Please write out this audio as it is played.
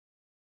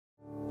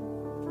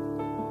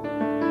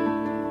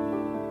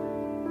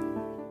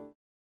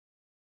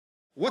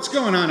What's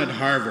going on at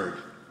Harvard?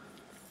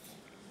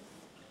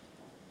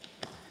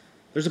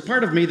 There's a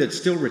part of me that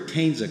still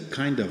retains a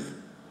kind of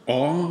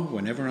awe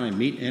whenever I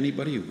meet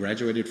anybody who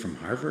graduated from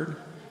Harvard.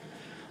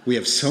 We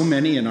have so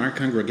many in our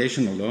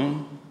congregation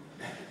alone.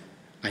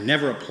 I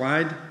never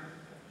applied.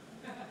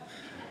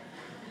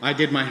 I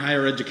did my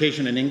higher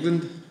education in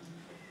England,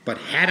 but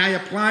had I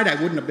applied, I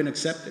wouldn't have been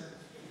accepted.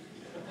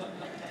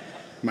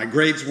 My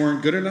grades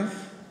weren't good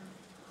enough,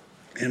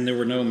 and there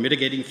were no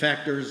mitigating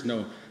factors,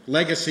 no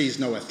legacies,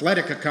 no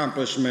athletic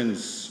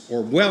accomplishments,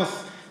 or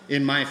wealth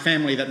in my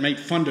family that made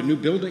fund a new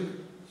building.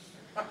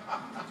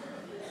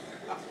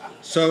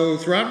 So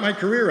throughout my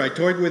career, I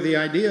toyed with the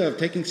idea of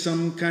taking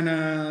some kind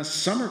of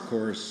summer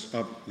course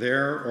up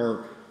there,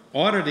 or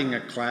auditing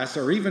a class,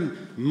 or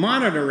even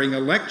monitoring a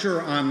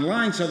lecture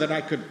online so that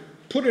I could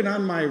put it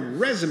on my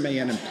resume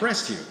and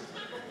impress you.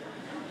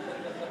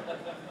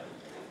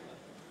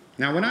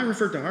 Now, when I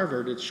refer to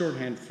Harvard, it's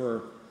shorthand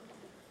for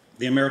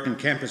the American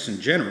campus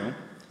in general,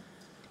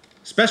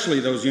 especially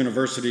those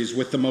universities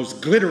with the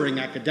most glittering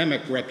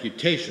academic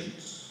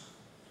reputations,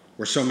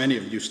 where so many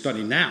of you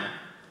study now,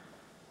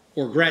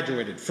 or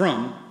graduated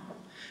from.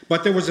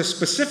 But there was a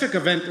specific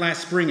event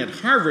last spring at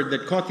Harvard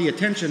that caught the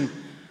attention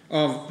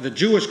of the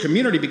Jewish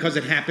community because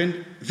it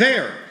happened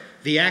there,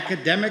 the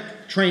academic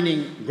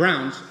training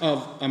grounds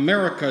of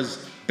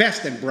America's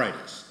best and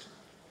brightest.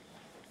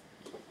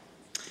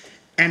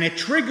 And it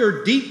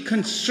triggered deep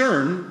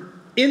concern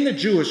in the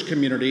Jewish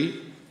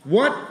community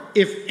what,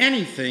 if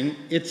anything,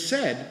 it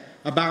said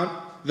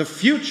about the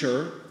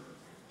future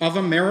of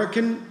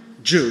American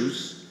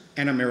Jews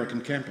and American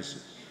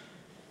campuses.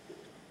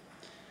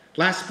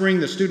 Last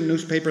spring, the student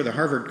newspaper, the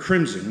Harvard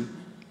Crimson,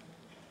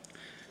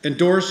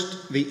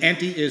 endorsed the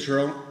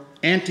anti-Israel,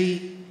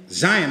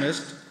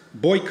 anti-Zionist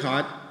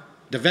boycott,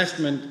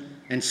 divestment,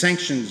 and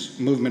sanctions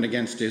movement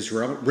against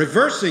Israel,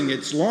 reversing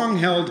its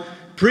long-held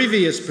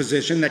previous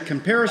position that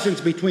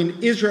comparisons between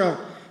Israel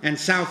and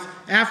South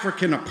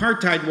African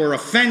apartheid were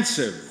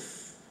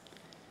offensive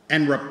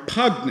and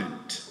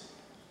repugnant.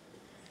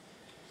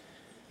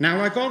 Now,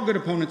 like all good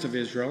opponents of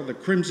Israel, the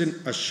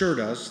Crimson assured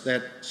us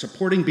that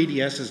supporting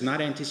BDS is not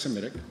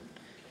anti-Semitic.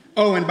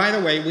 Oh, and by the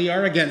way, we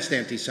are against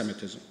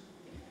anti-Semitism.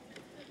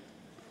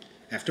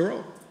 After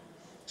all,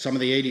 some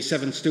of the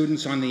 87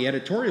 students on the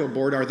editorial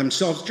board are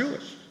themselves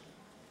Jewish.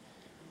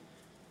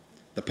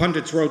 The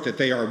pundits wrote that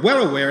they are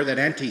well aware that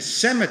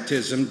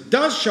anti-Semitism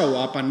does show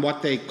up on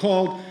what they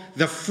called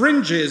the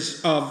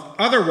fringes of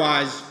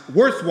otherwise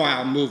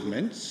worthwhile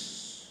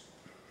movements.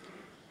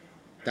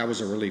 That was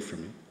a relief for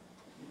me.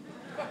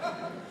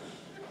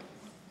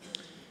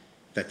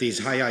 That these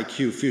high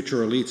IQ future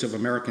elites of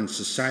American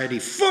society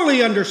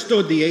fully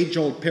understood the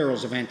age-old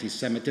perils of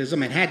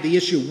anti-Semitism and had the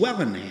issue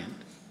well in hand.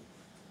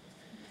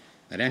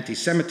 That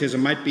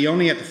anti-Semitism might be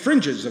only at the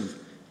fringes of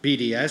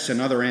BDS and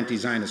other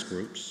anti-Zionist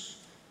groups.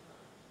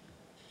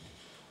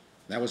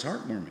 That was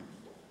heartwarming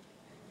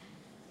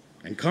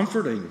and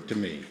comforting to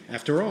me.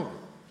 After all,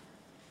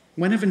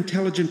 when have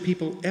intelligent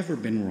people ever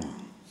been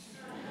wrong?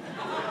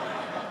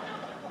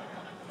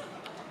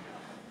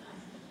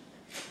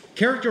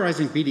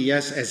 Characterizing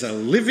BDS as a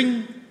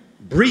living,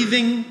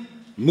 breathing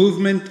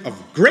movement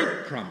of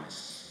great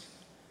promise,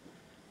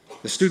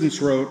 the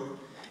students wrote,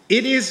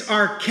 "It is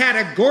our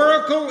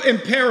categorical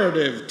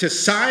imperative to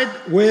side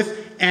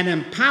with and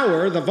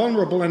empower the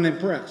vulnerable and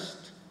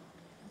oppressed.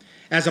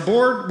 As a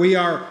board, we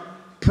are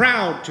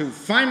proud to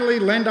finally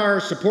lend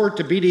our support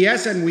to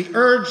BDS, and we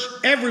urge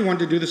everyone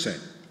to do the same."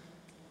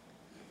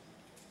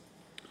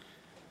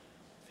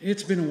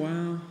 It's been a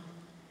while,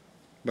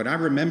 but I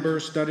remember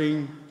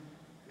studying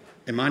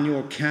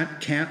Immanuel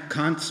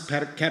Kant's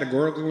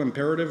categorical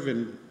imperative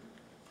in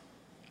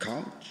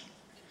college.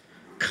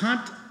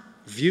 Kant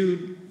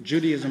viewed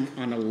Judaism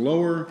on a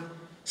lower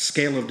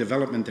scale of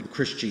development than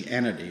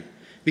Christianity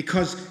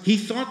because he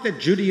thought that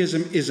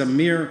Judaism is a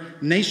mere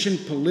nation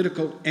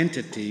political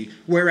entity,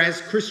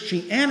 whereas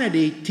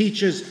Christianity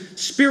teaches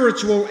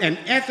spiritual and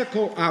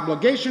ethical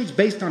obligations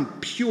based on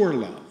pure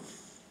love.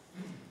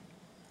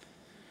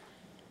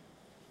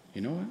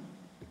 You know what?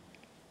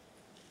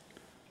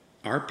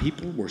 Our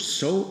people were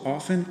so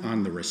often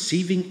on the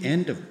receiving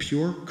end of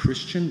pure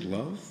Christian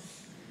love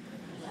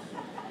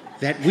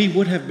that we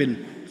would have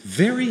been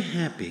very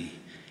happy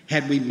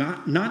had we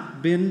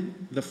not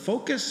been the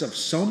focus of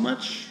so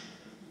much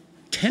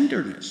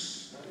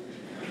tenderness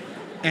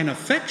and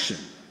affection.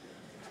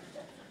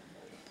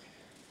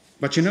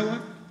 But you know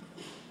what?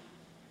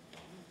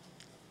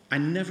 I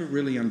never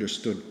really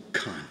understood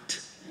Kant.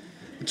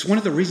 It's one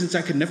of the reasons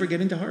I could never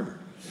get into Harvard.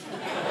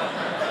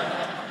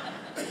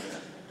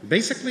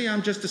 Basically,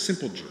 I'm just a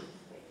simple Jew.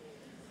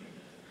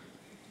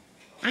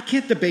 I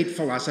can't debate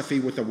philosophy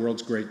with the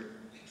world's great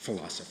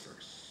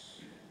philosophers.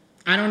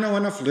 I don't know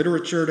enough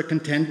literature to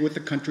contend with the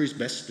country's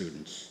best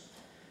students.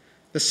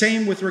 The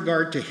same with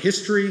regard to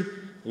history,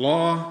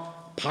 law,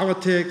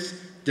 politics,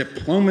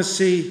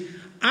 diplomacy.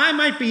 I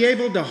might be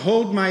able to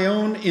hold my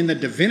own in the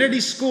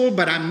divinity school,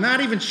 but I'm not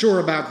even sure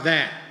about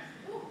that.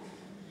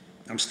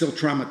 I'm still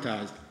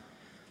traumatized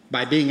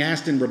By being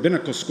asked in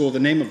rabbinical school the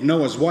name of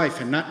Noah's wife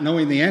and not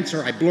knowing the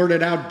answer, I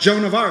blurted out,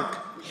 Joan of Arc.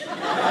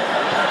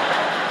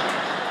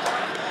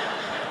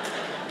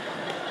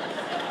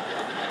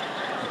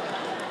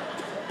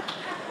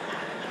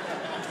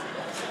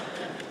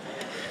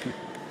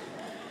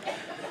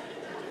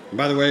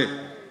 By the way,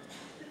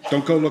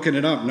 don't go looking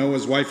it up.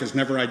 Noah's wife is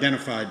never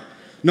identified.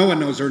 No one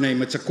knows her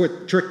name. It's a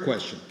quick trick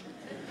question.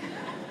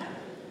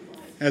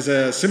 As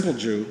a simple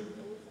Jew,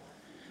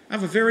 I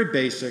have a very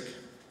basic,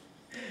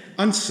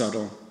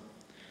 unsubtle,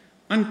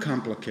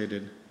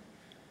 uncomplicated,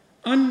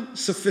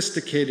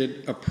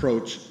 unsophisticated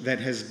approach that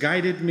has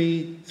guided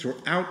me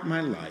throughout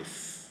my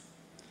life.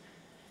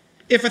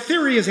 If a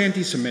theory is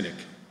anti-Semitic,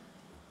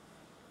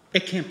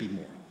 it can't be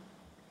moral.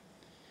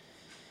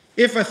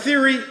 If a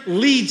theory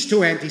leads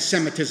to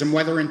anti-Semitism,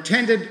 whether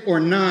intended or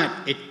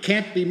not, it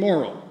can't be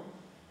moral.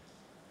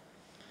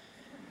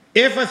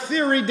 If a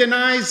theory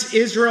denies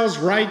Israel's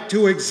right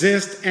to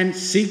exist and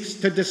seeks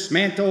to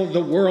dismantle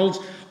the world's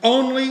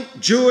only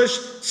Jewish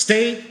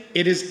state,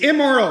 it is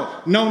immoral,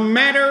 no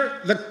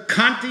matter the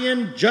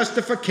Kantian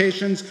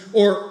justifications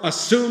or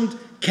assumed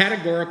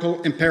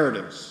categorical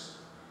imperatives.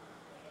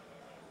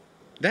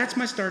 That's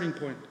my starting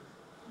point.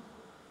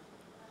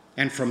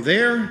 And from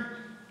there,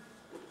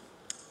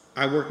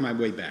 I work my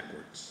way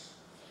backwards.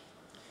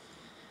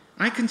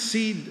 I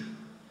concede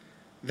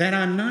that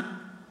I'm not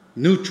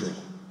neutral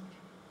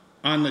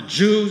on the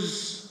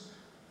Jews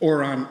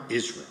or on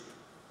Israel.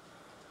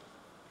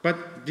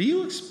 But do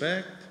you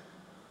expect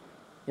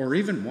or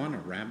even want a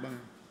rabbi,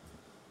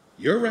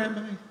 your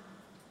rabbi,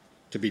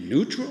 to be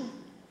neutral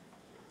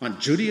on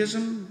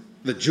Judaism,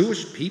 the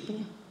Jewish people,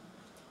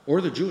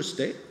 or the Jewish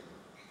state?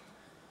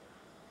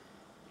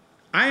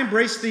 I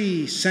embrace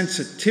the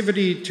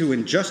sensitivity to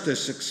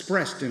injustice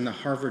expressed in the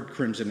Harvard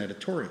Crimson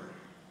editorial.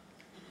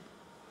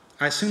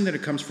 I assume that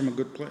it comes from a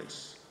good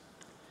place.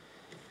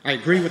 I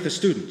agree with the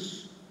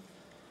students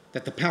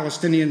that the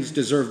Palestinians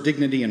deserve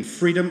dignity and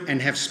freedom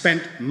and have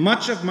spent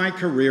much of my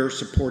career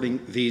supporting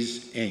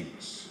these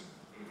aims.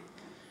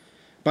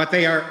 But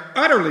they are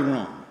utterly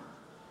wrong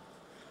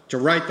to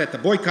write that the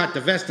boycott,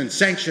 divest, and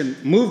sanction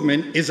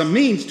movement is a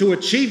means to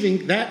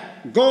achieving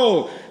that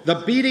goal. The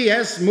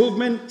BDS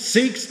movement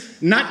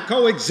seeks not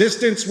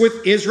coexistence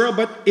with Israel,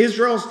 but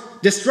Israel's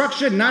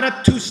destruction, not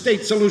a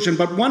two-state solution,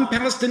 but one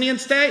Palestinian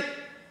state.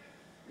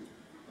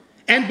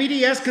 And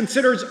BDS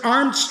considers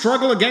armed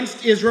struggle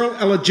against Israel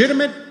a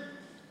legitimate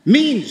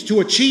means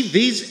to achieve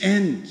these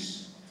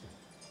ends.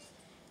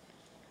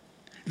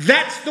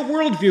 That's the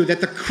worldview that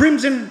the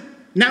Crimson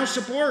now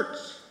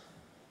supports.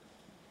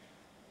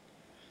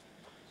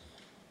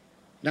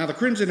 Now, the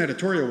Crimson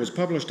editorial was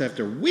published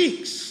after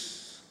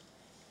weeks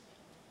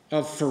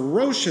of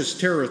ferocious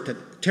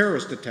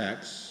terrorist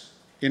attacks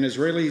in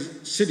Israeli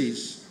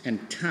cities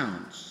and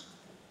towns.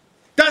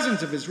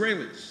 Dozens of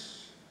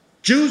Israelis,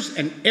 Jews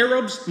and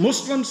Arabs,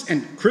 Muslims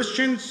and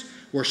Christians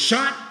were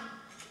shot,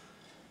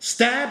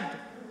 stabbed,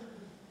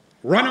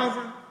 run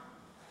over,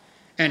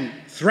 and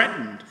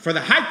threatened for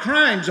the high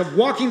crimes of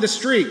walking the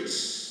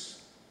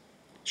streets,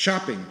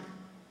 shopping,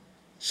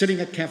 sitting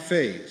at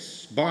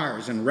cafes,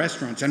 bars, and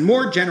restaurants, and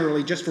more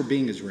generally, just for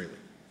being Israeli.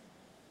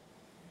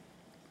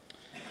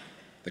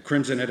 The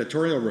Crimson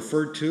editorial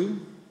referred to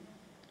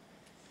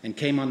and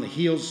came on the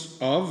heels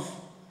of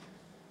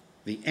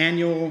the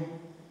annual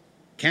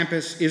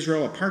Campus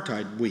Israel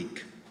Apartheid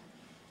Week,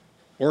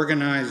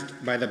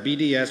 organized by the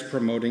BDS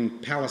promoting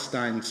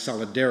Palestine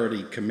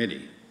Solidarity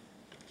Committee.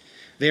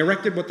 They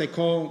erected what they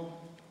call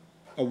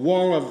a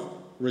wall of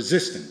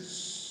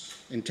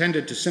resistance,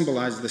 intended to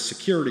symbolize the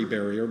security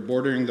barrier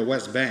bordering the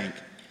West Bank.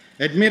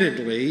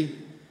 Admittedly,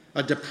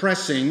 a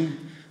depressing,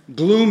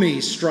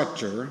 gloomy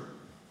structure,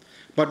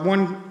 but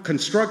one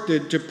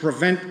constructed to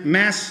prevent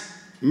mass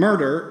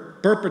murder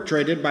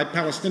perpetrated by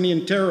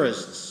Palestinian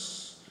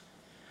terrorists.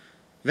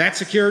 That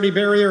security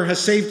barrier has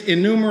saved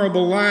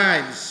innumerable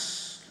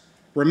lives.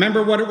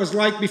 Remember what it was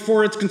like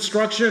before its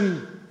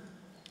construction?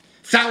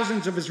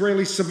 Thousands of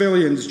Israeli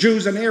civilians,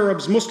 Jews and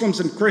Arabs, Muslims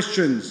and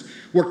Christians,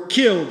 were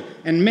killed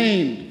and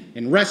maimed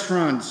in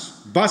restaurants,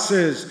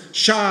 buses,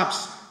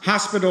 shops,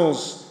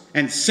 hospitals,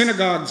 and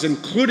synagogues,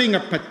 including a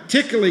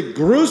particularly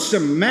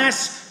gruesome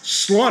mass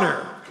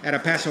slaughter at a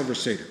Passover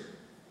Seder.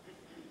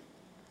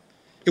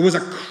 It was a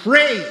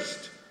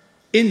crazed,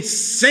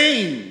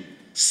 insane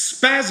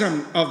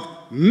spasm of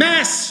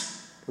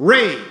mass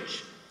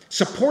rage,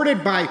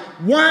 supported by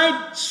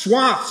wide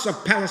swaths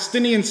of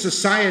Palestinian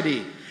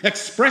society,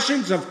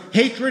 expressions of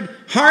hatred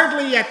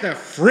hardly at the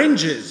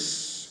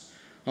fringes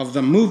of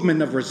the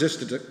movement of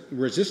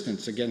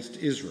resistance against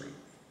Israel.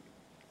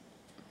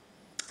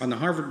 On the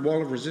Harvard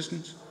Wall of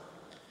Resistance,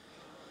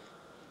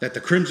 that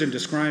the Crimson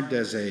described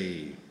as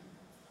a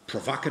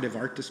provocative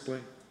art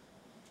display,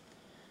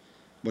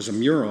 was a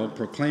mural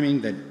proclaiming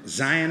that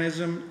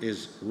Zionism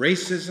is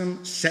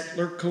racism,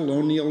 settler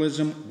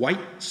colonialism, white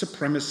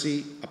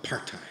supremacy,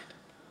 apartheid.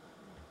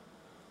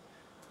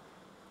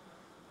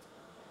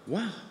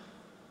 Wow.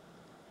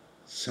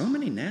 So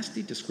many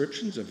nasty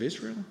descriptions of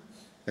Israel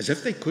As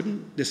if they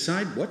couldn't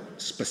decide what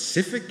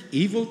specific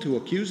evil to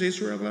accuse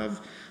Israel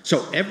of.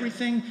 So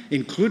everything,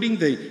 including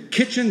the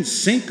kitchen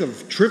sink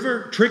of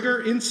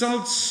trigger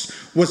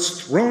insults,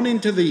 was thrown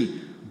into the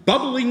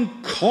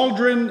bubbling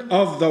cauldron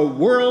of the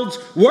world's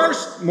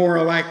worst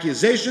moral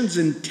accusations,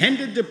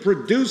 intended to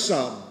produce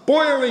a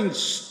boiling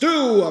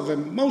stew of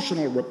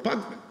emotional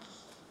repugnance.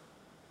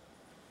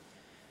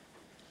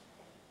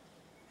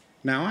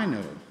 Now I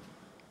know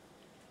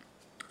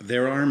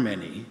there are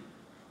many,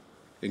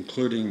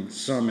 including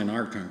some in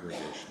our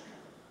congregation,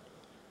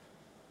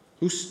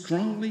 who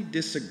strongly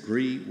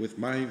disagree with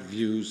my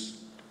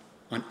views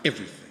on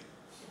everything,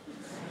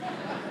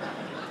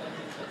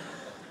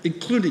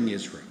 including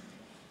Israel.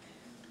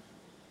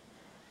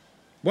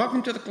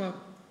 Welcome to the club.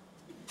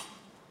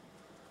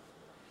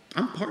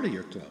 I'm part of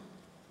your club.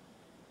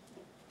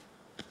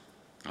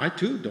 I,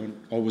 too, don't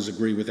always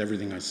agree with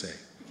everything I say.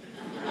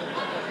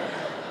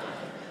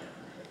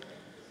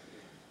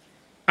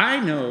 I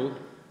know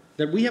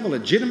that we have a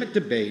legitimate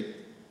debate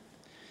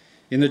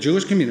in the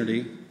Jewish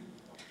community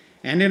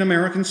and in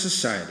American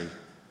society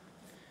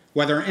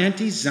whether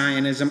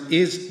anti-Zionism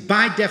is,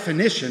 by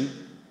definition,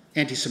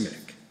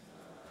 anti-Semitic.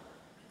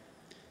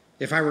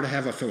 If I were to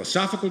have a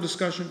philosophical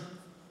discussion,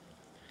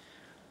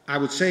 I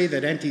would say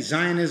that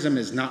anti-Zionism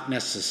is not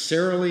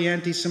necessarily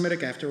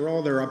anti-Semitic. After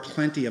all, there are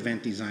plenty of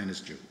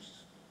anti-Zionist Jews.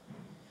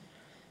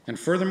 And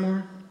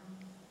furthermore,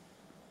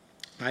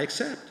 I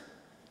accept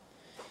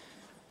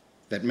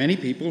that many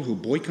people who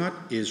boycott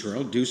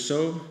Israel do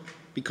so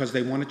because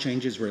they want to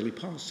change Israeli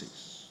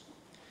policies.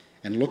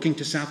 And looking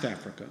to South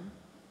Africa,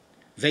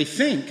 they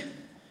think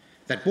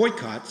that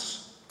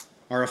boycotts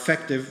are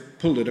effective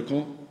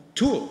political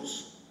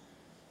tools.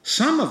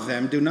 Some of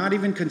them do not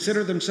even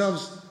consider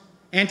themselves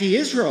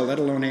anti-Israel, let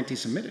alone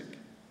anti-Semitic.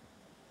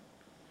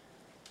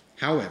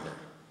 However,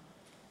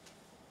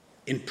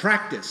 in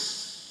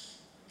practice,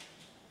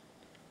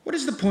 what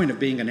is the point of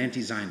being an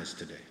anti-Zionist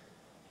today?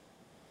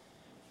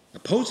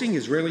 Opposing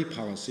Israeli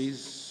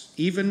policies,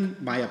 even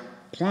by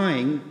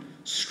applying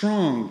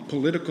strong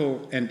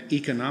political and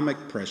economic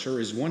pressure,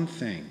 is one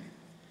thing.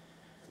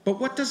 But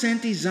what does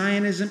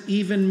anti-Zionism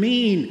even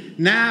mean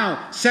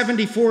now,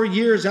 74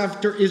 years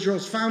after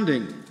Israel's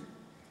founding?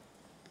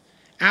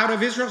 Out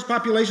of Israel's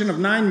population of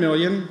 9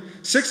 million,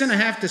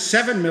 6.5 to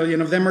 7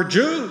 million of them are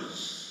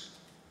Jews.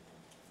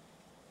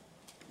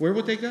 Where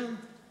would they go?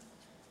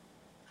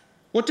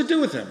 What to do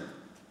with them?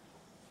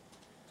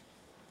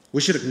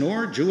 We should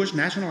ignore Jewish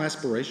national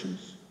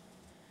aspirations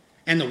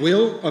and the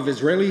will of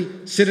Israeli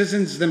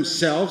citizens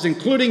themselves,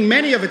 including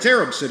many of its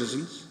Arab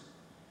citizens,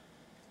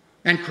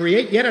 and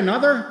create yet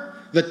another,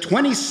 the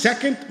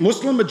 22nd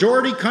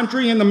Muslim-majority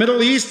country in the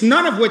Middle East,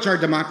 none of which are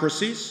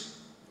democracies,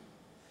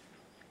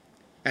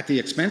 at the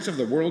expense of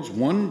the world's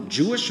one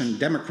Jewish and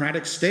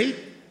democratic state?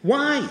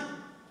 Why?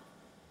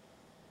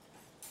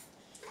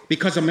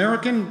 Because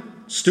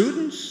American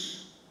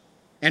students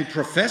and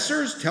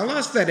professors tell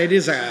us that it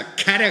is a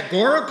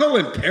categorical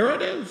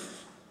imperative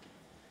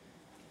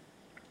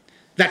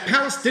that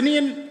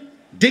Palestinian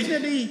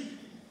dignity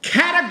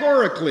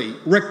categorically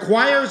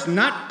requires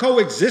not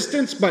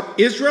coexistence but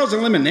Israel's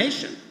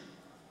elimination.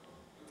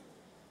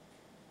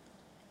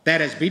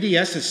 That, as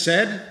BDS has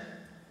said,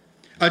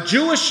 a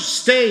Jewish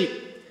state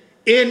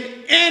in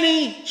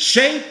any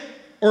shape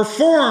or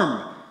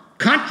form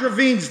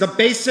contravenes the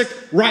basic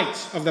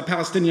rights of the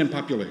Palestinian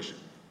population.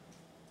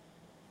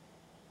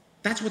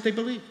 That's what they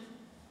believe.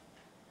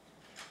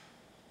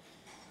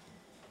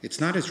 It's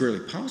not Israeli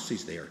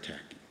policies they are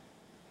attacking.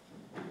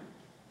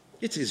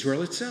 It's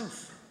Israel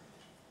itself.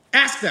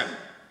 Ask them,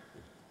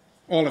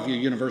 all of you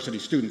university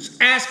students,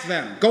 ask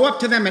them. Go up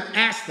to them and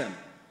ask them.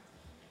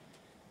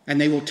 And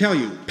they will tell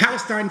you,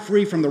 Palestine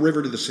free from the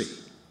river to the sea.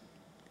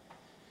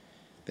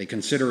 They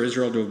consider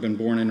Israel to have been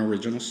born in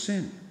original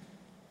sin.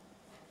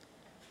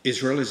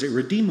 Israel is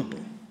irredeemable.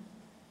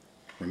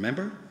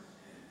 Remember?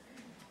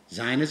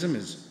 Zionism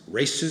is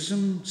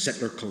racism,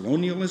 settler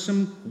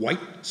colonialism, white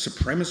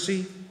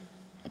supremacy,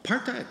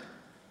 apartheid.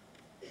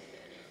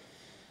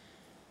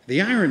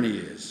 The irony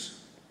is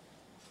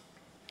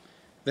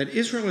that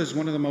Israel is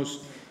one of the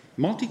most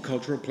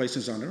multicultural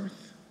places on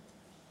earth.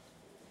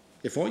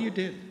 If all you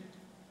did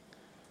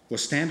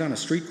was stand on a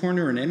street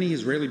corner in any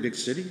Israeli big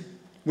city,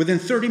 within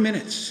 30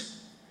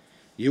 minutes,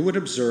 you would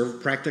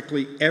observe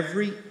practically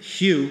every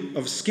hue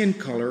of skin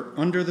color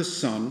under the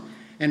sun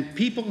and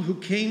people who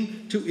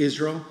came to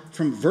Israel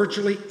from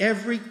virtually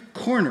every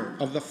corner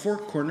of the four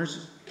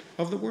corners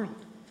of the world.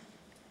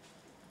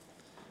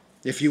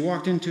 If you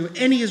walked into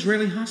any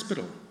Israeli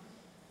hospital,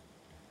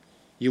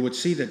 you would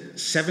see that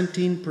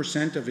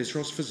 17% of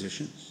Israel's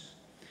physicians,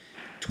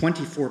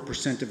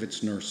 24% of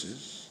its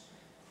nurses,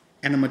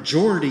 and a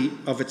majority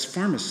of its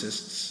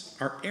pharmacists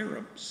are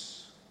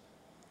Arabs.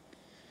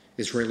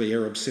 Israeli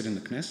Arabs sit in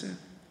the Knesset.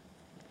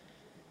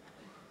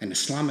 An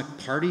Islamic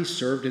party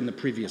served in the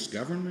previous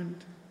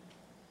government.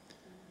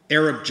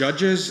 Arab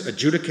judges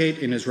adjudicate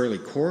in Israeli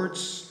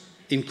courts,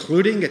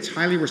 including its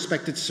highly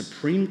respected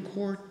Supreme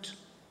Court.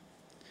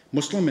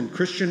 Muslim and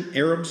Christian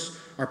Arabs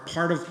are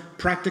part of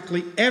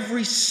practically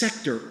every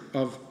sector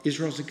of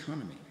Israel's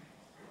economy.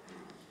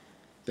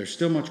 There's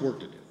still much work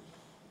to do.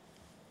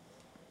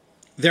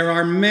 There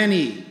are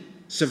many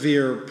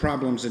severe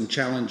problems and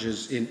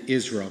challenges in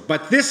Israel,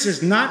 but this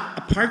is not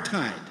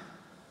apartheid.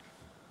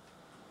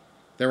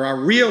 There are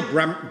real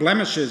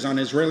blemishes on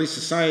Israeli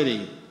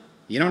society.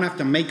 You don't have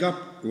to make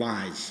up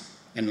lies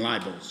and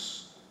libels.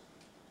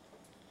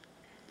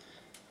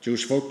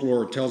 Jewish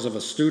folklore tells of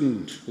a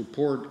student who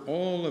poured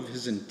all of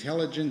his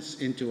intelligence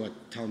into a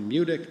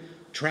Talmudic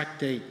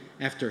tractate.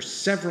 After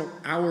several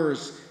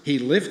hours, he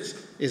lifts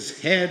his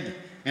head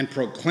and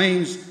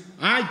proclaims,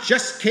 "I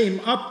just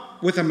came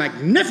up with a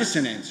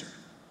magnificent answer.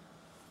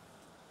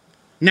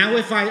 Now,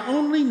 if I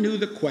only knew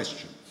the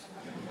question."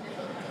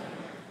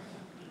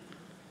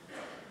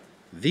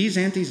 These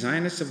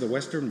anti-Zionists of the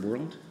Western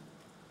world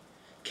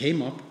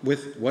came up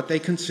with what they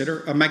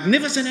consider a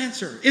magnificent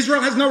answer.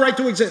 Israel has no right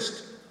to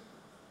exist.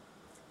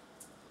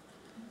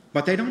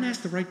 But they don't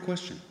ask the right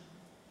question.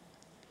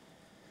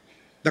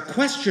 The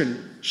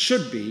question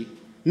should be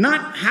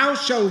not how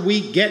shall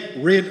we get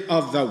rid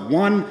of the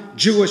one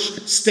Jewish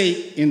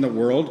state in the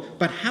world,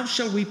 but how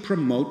shall we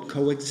promote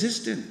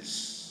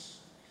coexistence?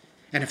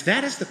 And if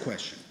that is the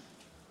question,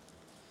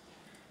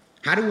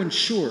 how to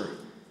ensure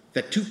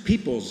that two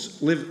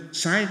peoples live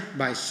side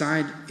by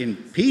side in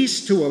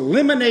peace to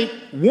eliminate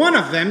one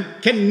of them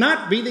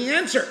cannot be the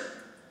answer.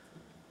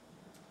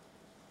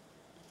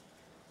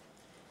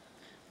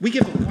 We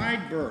give a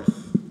wide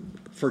berth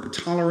for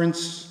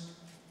tolerance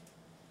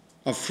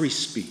of free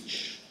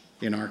speech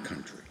in our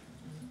country,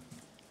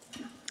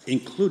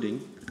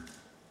 including,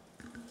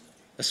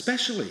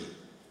 especially,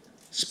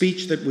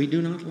 speech that we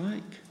do not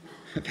like.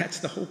 That's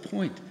the whole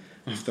point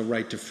of the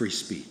right to free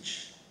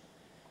speech.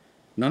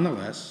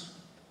 Nonetheless,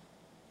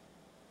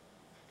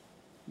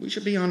 we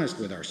should be honest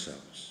with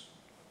ourselves.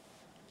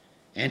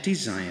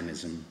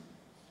 Anti-Zionism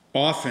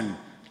often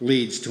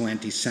leads to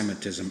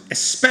anti-Semitism,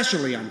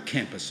 especially on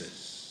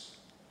campuses.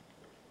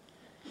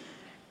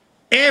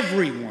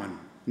 Everyone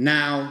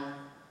now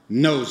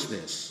knows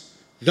this.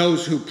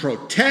 Those who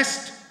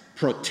protest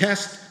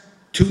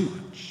too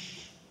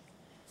much.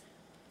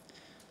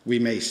 We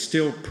may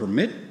still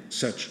permit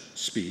such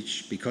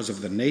speech because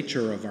of the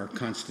nature of our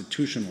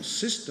constitutional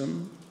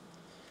system,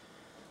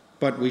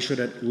 but we should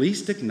at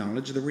least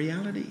acknowledge the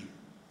reality.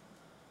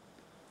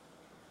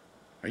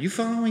 Are you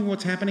following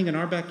what's happening in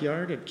our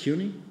backyard at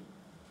CUNY?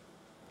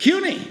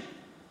 CUNY!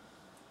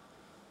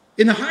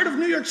 In the heart of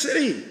New York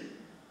City.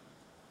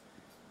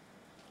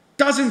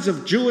 Dozens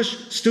of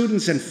Jewish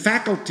students and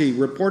faculty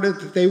reported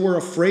that they were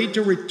afraid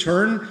to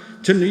return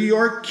to New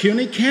York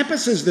CUNY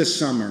campuses this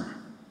summer.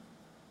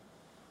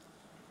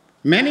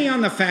 Many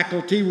on the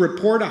faculty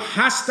report a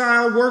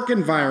hostile work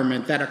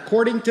environment that,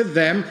 according to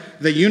them,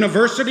 the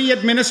university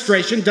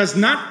administration does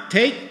not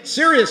take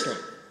seriously.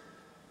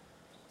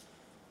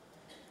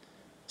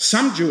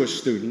 Some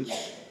Jewish students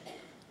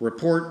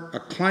report a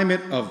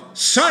climate of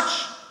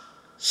such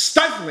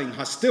stifling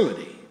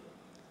hostility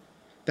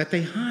that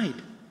they hide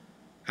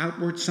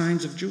outward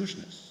signs of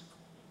Jewishness.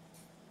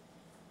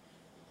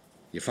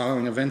 You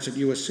following events at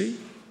USC?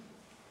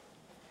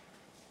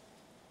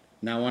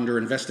 Now under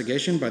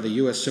investigation by the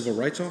U.S. Civil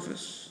Rights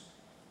Office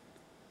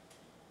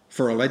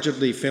for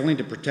allegedly failing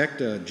to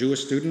protect a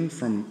Jewish student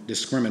from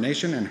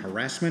discrimination and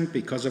harassment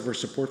because of her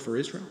support for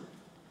Israel.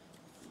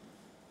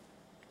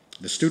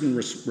 The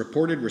student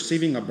reported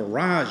receiving a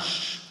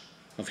barrage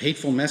of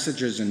hateful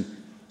messages and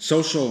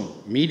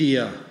social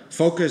media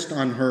focused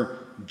on her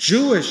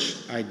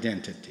Jewish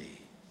identity.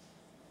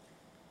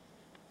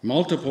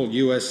 Multiple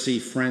USC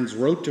friends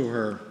wrote to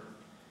her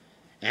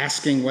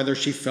asking whether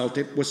she felt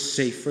it was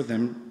safe for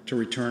them to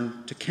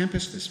return to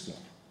campus this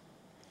fall.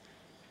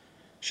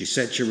 She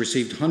said she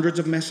received hundreds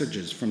of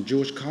messages from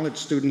Jewish college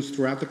students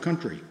throughout the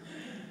country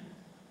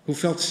who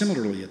felt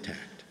similarly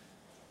attacked.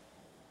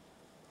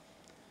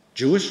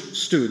 Jewish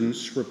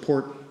students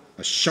report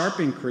a sharp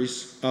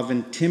increase of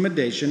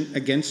intimidation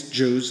against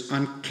Jews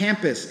on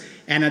campus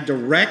and a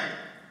direct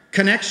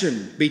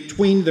connection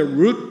between the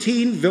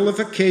routine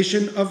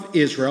vilification of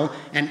Israel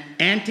and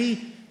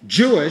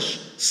anti-Jewish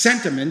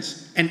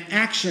sentiments and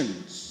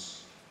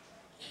actions.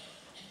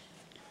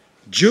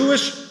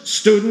 Jewish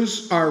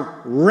students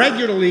are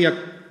regularly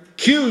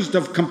accused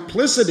of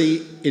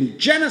complicity in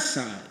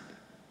genocide.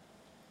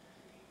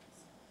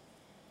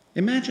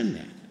 Imagine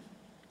that.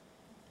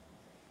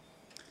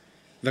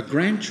 The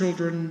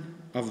grandchildren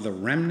of the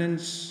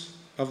remnants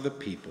of the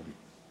people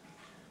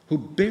who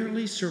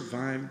barely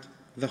survived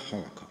the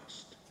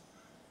Holocaust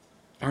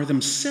are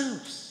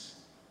themselves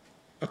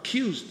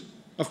accused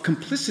of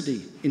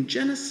complicity in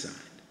genocide.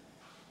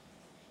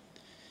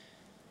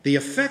 The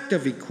effect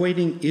of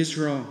equating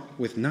Israel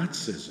with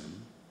Nazism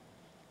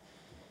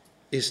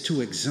is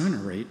to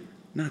exonerate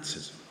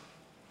Nazism,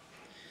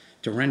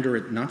 to render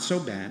it not so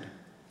bad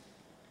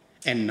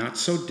and not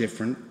so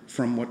different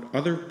from what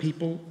other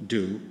people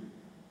do,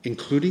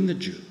 including the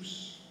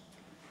Jews,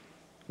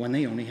 when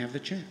they only have the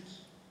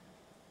chance.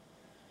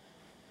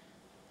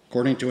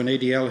 According to an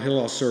ADL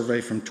Hillel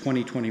survey from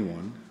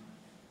 2021,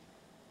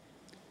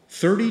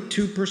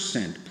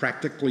 32%,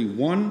 practically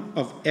 1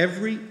 of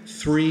every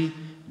 3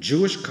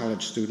 Jewish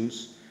college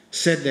students,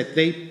 said that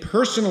they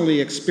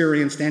personally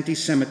experienced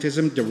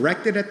anti-Semitism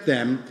directed at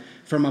them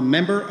from a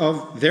member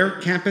of their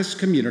campus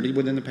community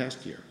within the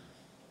past year.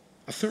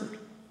 A third.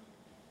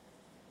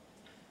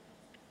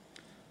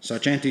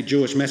 Such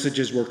anti-Jewish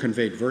messages were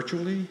conveyed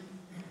virtually,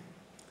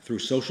 through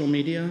social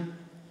media,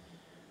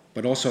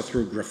 but also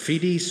through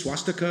graffiti,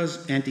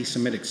 swastikas,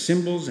 anti-Semitic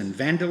symbols, and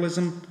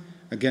vandalism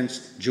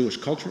against Jewish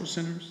cultural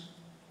centers.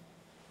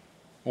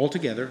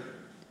 Altogether,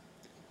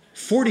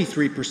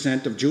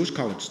 43% of Jewish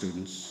college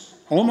students,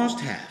 almost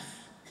half,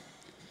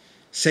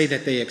 say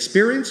that they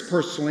experienced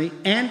personally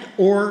and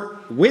or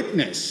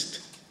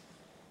witnessed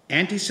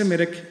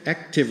anti-Semitic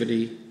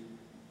activity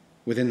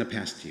within the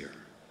past year.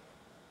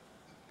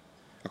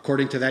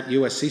 According to that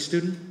USC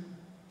student,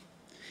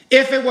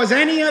 if it was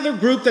any other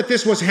group that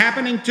this was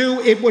happening to,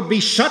 it would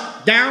be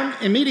shut down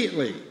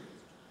immediately.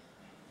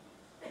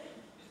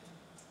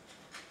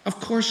 Of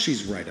course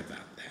she's right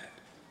about that.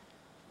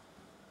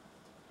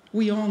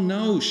 We all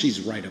know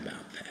she's right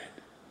about that.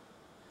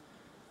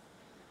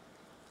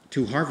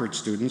 2 Harvard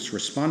students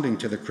responding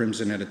to the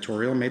Crimson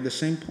editorial made the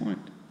same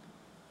point.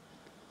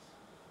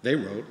 They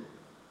wrote,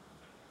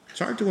 "It's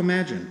hard to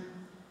imagine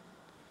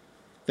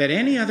that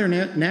any other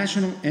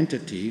national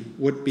entity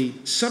would be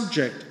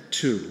subject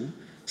to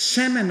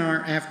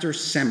seminar after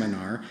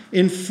seminar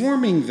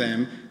informing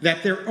them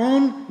that their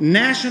own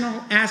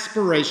national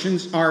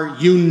aspirations are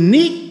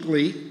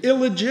uniquely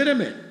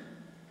illegitimate."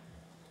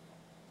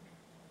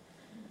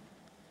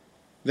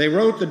 They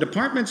wrote, "The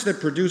departments that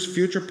produce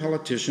future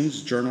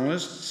politicians,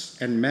 journalists,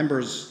 and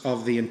members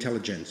of the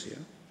intelligentsia,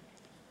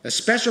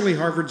 especially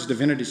Harvard's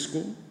Divinity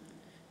School,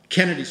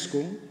 Kennedy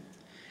School,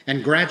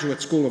 and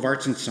Graduate School of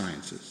Arts and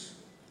Sciences,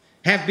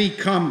 have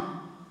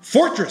become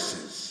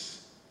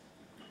fortresses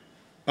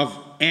of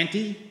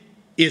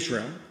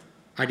anti-Israel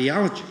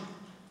ideology.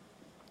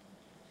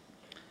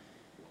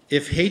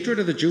 If hatred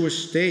of the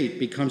Jewish state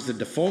becomes the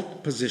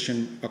default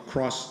position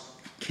across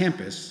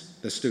campus,"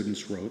 the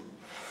students wrote,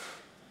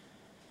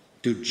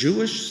 "do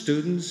Jewish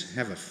students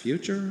have a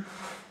future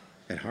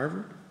at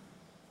Harvard?"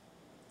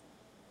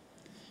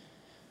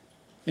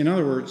 In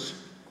other words,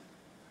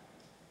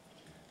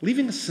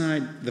 leaving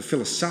aside the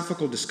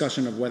philosophical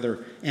discussion of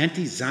whether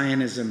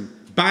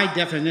anti-Zionism by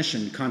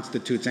definition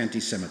constitutes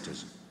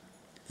anti-Semitism,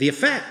 the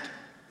effect,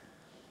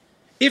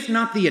 if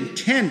not the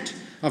intent,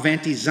 of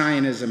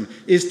anti-Zionism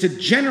is to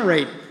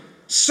generate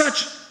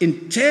such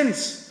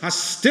intense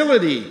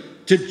hostility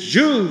to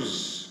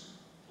Jews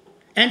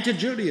and to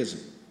Judaism.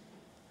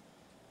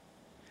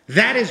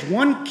 That is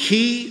one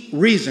key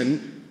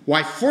reason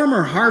why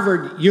former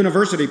Harvard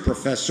University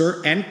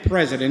professor and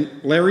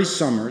president Larry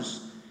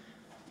Summers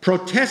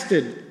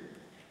protested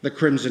the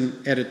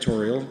Crimson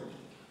editorial,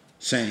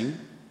 saying,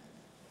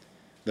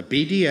 "The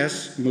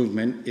BDS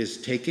movement is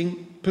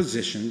taking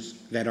positions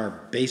that are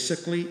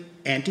basically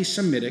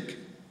anti-Semitic,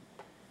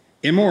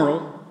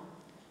 immoral,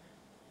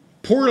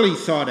 poorly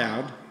thought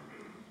out,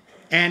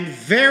 and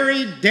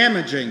very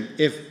damaging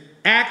if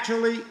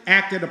actually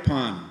acted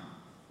upon.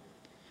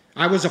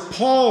 I was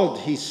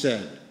appalled," he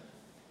said,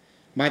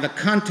 "by the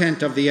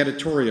content of the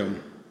editorial,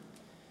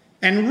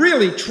 and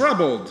really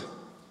troubled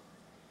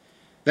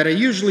that a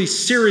usually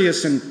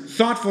serious and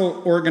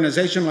thoughtful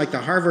organization like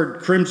the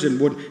Harvard Crimson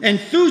would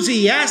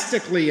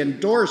enthusiastically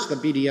endorse the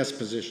BDS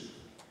position.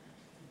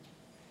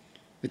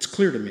 It's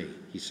clear to me,"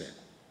 he said,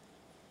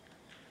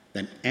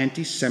 "that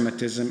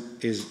anti-Semitism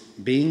is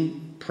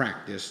being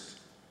practiced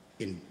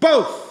in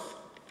both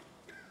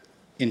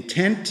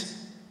intent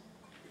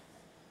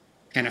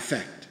and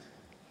effect."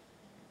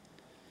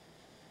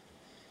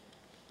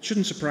 It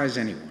shouldn't surprise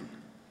anyone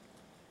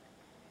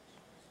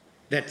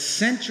that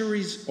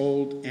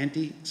centuries-old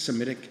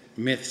anti-Semitic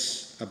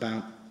myths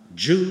about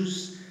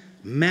Jews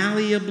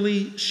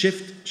malleably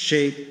shift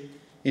shape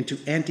into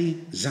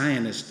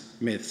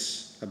anti-Zionist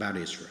myths about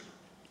Israel.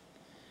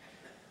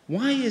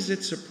 Why is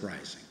it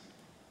surprising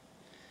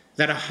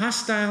that a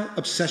hostile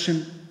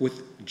obsession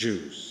with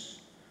Jews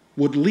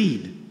would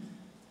lead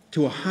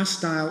to a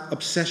hostile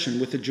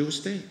obsession with the Jewish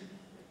state?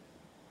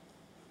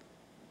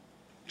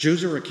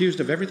 Jews are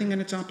accused of everything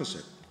and its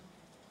opposite: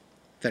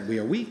 that we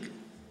are weak,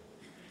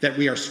 that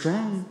we are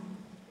strong,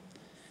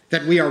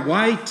 that we are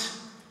white,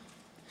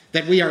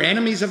 that we are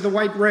enemies of the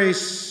white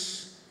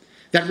race,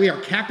 that we are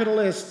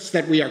capitalists,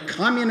 that we are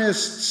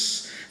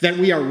communists, that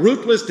we are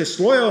ruthless,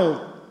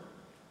 disloyal,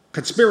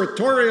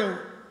 conspiratorial.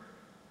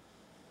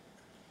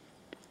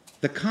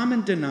 The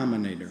common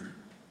denominator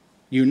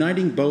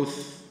uniting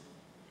both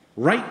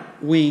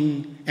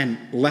right-wing and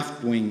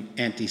left-wing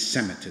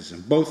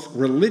anti-Semitism, both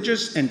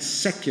religious and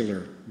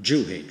secular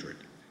Jew hatred,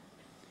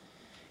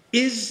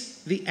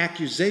 is the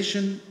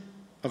accusation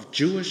of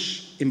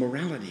Jewish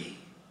immorality,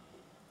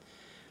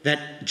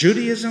 that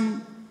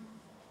Judaism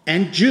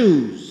and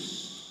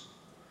Jews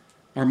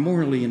are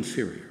morally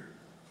inferior.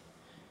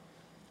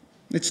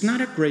 It's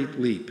not a great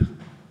leap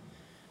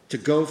to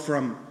go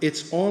from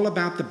 "it's all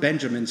about the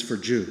Benjamins for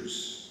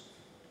Jews"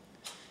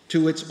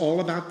 to "it's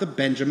all about the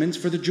Benjamins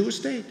for the Jewish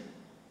state."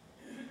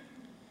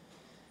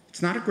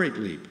 It's not a great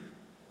leap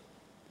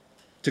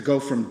to go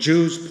from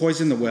Jews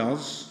poison the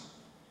wells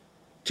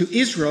to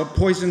Israel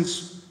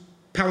poisons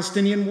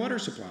Palestinian water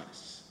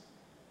supplies.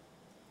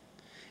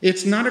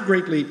 It's not a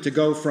great leap to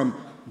go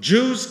from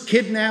Jews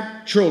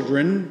kidnap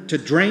children to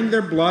drain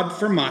their blood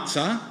for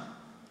matzah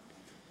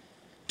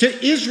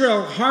to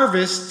Israel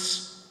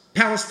harvests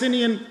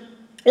Palestinian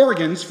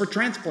organs for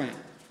transplant.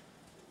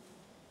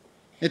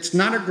 It's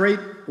not a great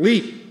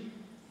leap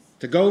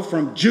to go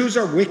from Jews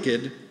are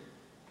wicked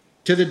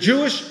to the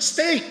Jewish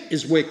state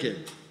is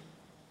wicked.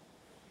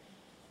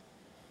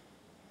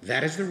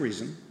 That is the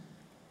reason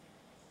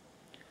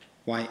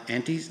why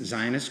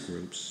anti-Zionist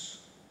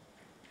groups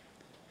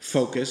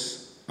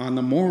focus on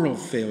the moral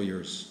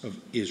failures of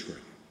Israel.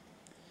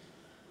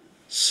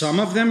 Some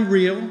of them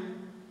real,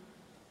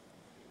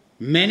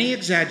 many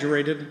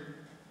exaggerated,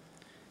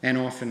 and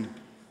often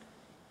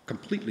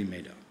completely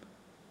made up.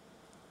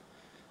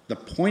 The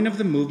point of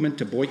the movement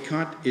to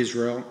boycott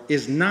Israel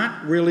is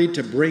not really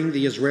to bring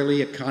the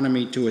Israeli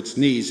economy to its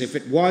knees. If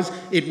it was,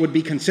 it would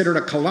be considered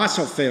a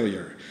colossal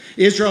failure.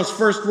 Israel's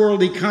first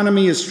world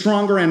economy is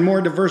stronger and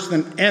more diverse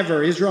than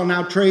ever. Israel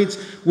now trades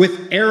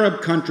with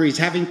Arab countries,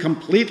 having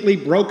completely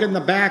broken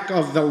the back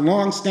of the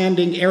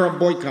long-standing Arab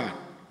boycott.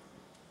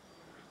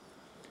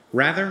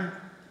 Rather,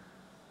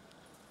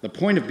 the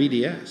point of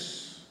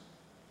BDS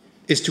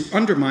is to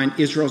undermine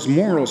Israel's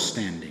moral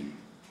standing,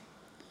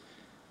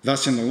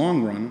 thus, in the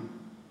long run,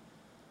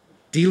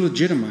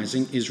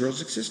 delegitimizing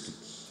Israel's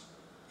existence.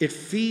 It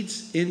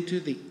feeds into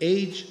the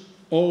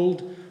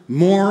age-old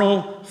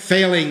moral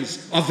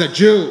failings of the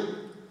Jew.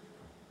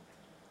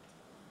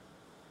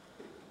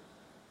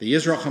 The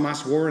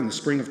Israel-Hamas war in the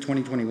spring of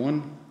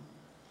 2021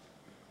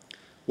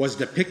 was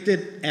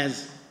depicted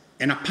as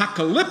an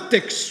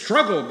apocalyptic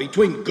struggle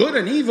between good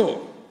and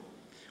evil,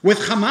 with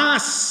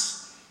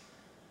Hamas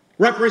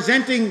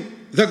representing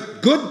the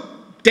good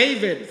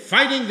David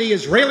fighting the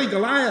Israeli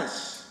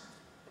Goliaths.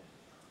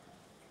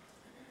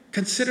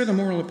 Consider the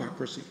moral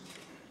hypocrisy.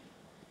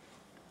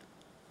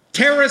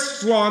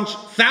 Terrorists launch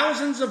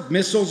thousands of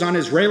missiles on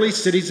Israeli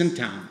cities and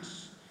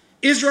towns.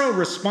 Israel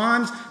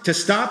responds to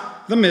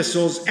stop the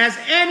missiles as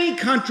any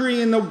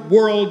country in the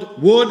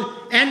world would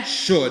and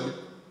should,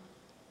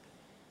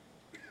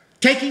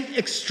 taking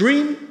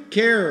extreme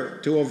care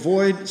to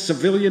avoid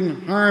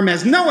civilian harm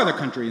as no other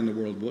country in the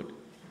world would.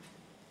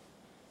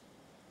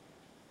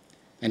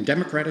 And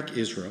democratic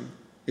Israel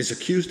is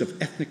accused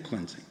of ethnic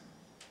cleansing,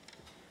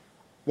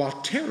 while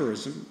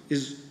terrorism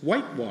is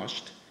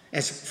whitewashed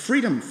as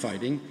freedom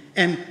fighting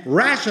and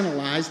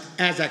rationalized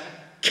as a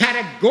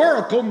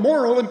categorical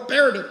moral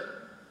imperative.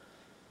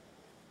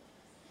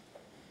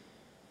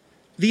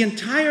 The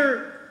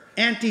entire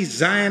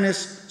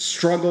anti-Zionist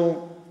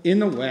struggle in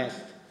the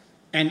West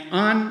and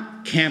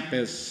on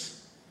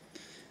campus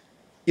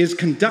is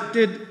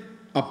conducted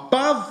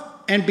above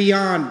and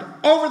beyond,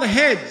 over the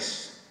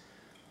heads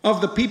of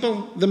the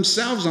people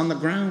themselves on the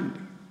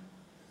ground.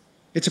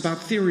 It's about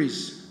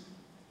theories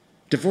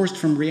divorced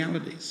from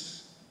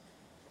realities.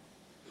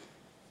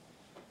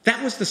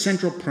 That was the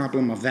central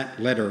problem of that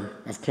letter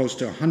of close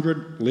to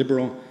 100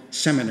 liberal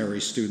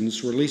seminary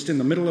students released in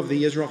the middle of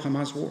the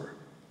Israel-Hamas war.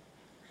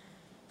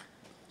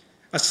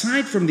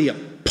 Aside from the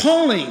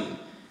appalling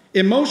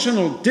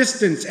emotional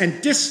distance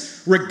and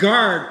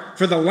disregard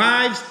for the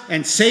lives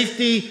and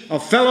safety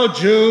of fellow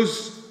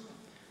Jews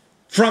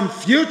from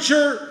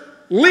future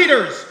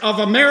leaders of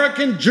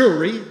American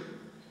Jewry,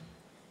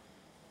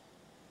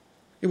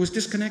 it was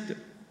disconnected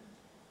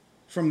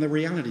from the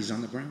realities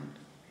on the ground.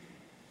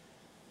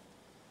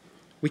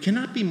 We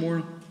cannot be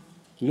more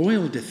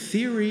loyal to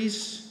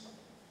theories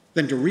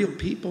than to real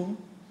people.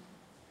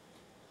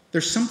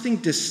 There's something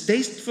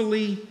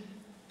distastefully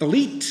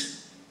elite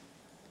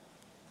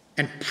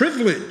and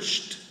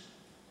privileged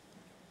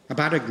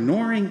about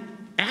ignoring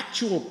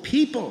actual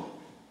people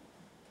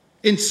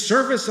in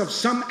service of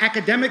some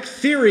academic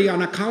theory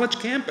on a college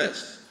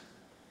campus.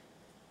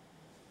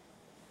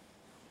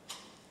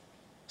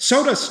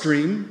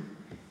 SodaStream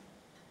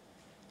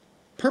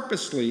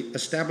purposely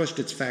established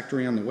its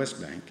factory on the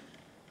West Bank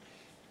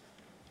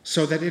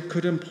so that it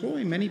could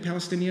employ many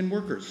Palestinian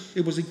workers.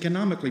 It was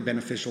economically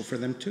beneficial for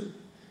them too.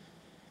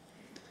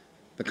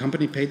 The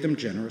company paid them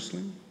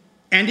generously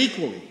and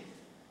equally,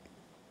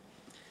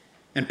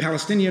 and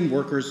Palestinian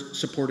workers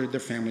supported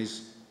their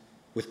families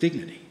with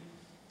dignity.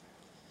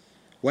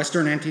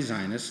 Western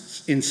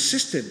anti-Zionists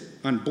insisted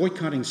on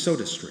boycotting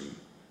SodaStream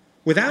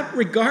without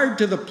regard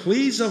to the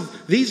pleas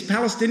of these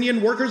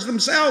Palestinian workers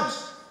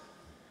themselves.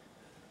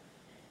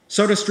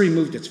 SodaStream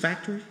moved its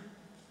factory,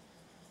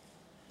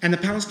 and the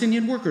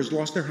Palestinian workers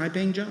lost their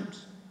high-paying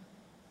jobs.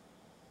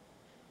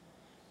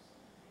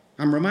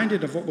 I'm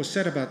reminded of what was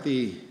said about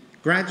the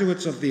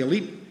graduates of the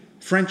elite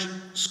French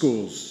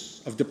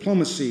schools of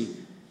diplomacy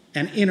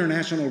and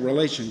international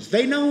relations.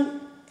 They know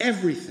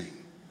everything.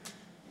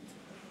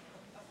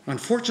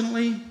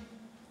 Unfortunately,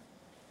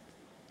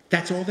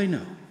 that's all they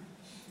know.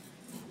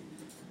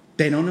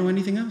 They don't know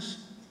anything else.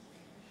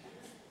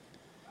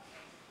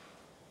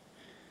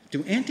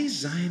 Do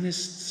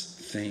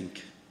anti-Zionists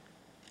think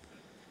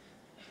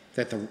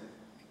that the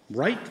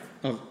right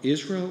of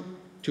Israel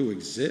to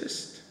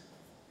exist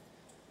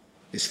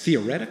is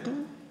theoretical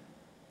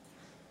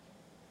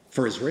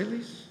for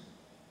Israelis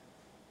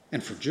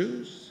and for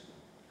Jews?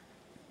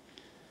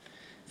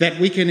 That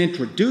we can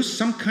introduce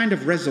some kind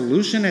of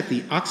resolution at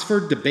the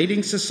Oxford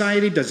Debating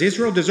Society? Does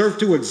Israel deserve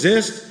to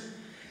exist?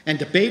 And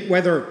debate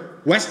whether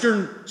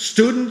Western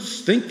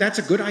students think that's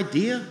a good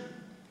idea?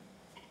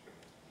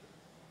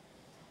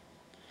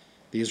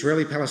 The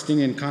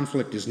Israeli-Palestinian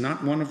conflict is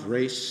not one of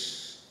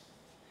race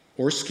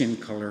or skin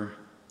color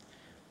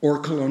or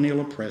colonial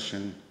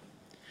oppression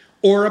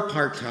or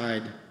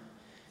apartheid.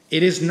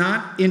 It is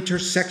not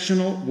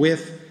intersectional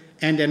with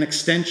and an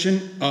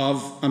extension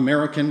of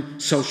American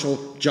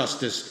social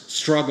justice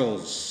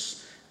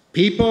struggles.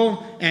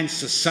 People and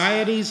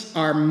societies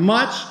are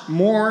much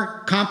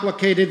more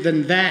complicated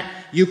than that.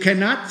 You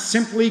cannot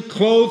simply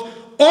clothe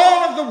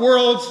all of the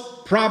world's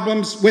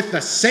problems with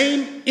the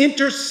same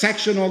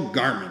intersectional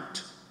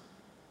garment.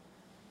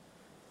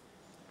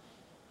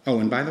 Oh,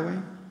 and by the way,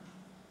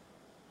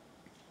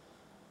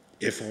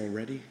 if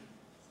already,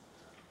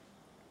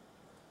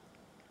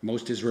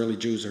 most Israeli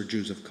Jews are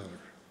Jews of color.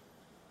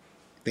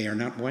 They are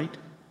not white,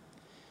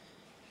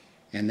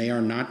 and they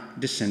are not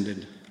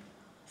descended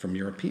from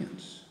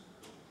Europeans.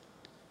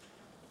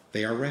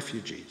 They are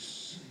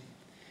refugees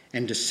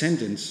and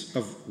descendants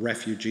of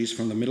refugees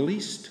from the Middle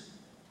East,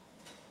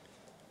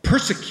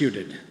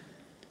 persecuted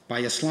by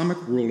Islamic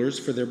rulers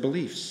for their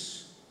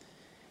beliefs,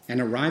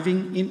 and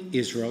arriving in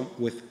Israel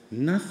with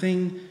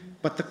nothing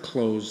but the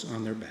clothes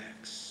on their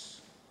backs.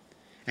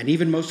 And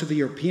even most of the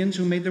Europeans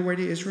who made their way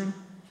to Israel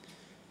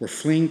were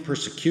fleeing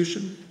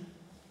persecution,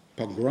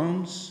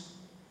 pogroms,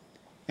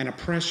 and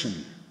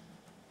oppression.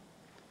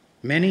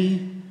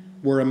 Many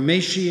were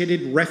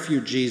emaciated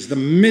refugees, the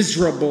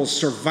miserable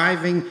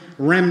surviving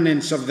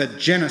remnants of the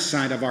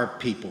genocide of our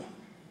people.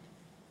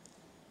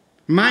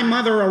 My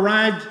mother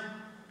arrived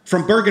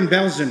from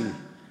Bergen-Belsen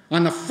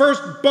on the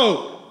first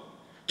boat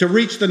to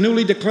reach the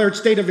newly declared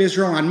State of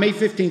Israel on May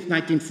 15,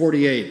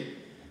 1948.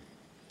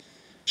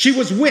 She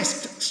was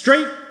whisked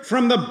straight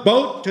from the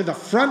boat to the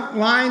front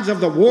lines of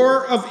the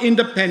War of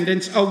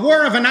Independence, a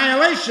war of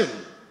annihilation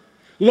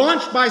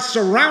launched by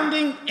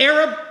surrounding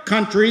Arab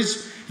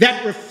countries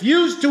that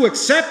refused to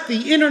accept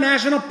the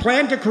international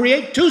plan to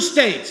create two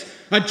states,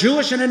 a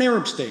Jewish and an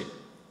Arab state.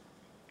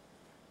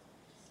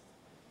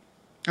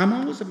 I'm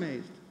always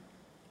amazed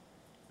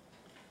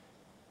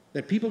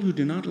that people who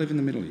do not live in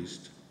the Middle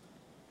East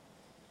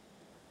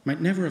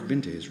might never have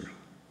been to Israel.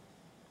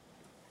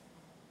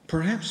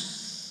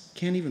 Perhaps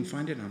can't even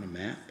find it on a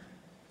map.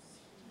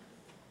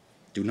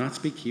 Do not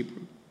speak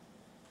Hebrew.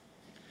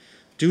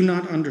 Do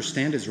not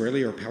understand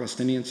Israeli or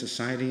Palestinian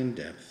society in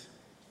depth.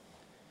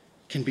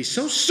 Can be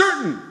so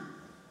certain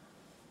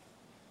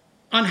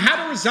on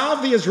how to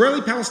resolve the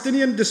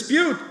Israeli-Palestinian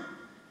dispute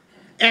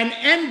and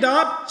end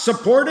up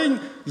supporting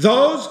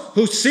those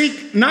who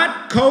seek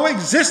not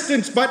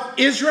coexistence but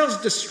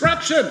Israel's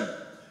destruction.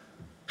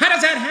 How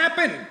does that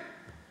happen?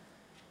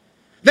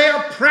 They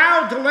are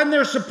proud to lend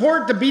their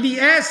support to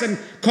BDS and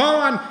call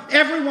on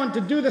everyone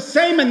to do the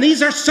same, and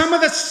these are some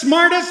of the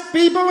smartest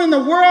people in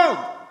the world.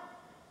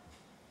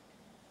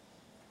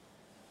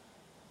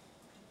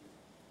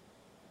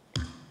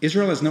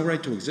 Israel has no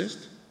right to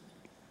exist.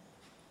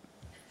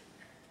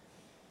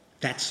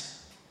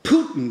 That's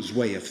Putin's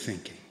way of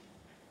thinking.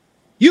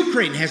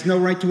 Ukraine has no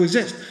right to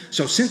exist.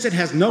 So since it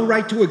has no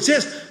right to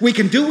exist, we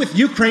can do with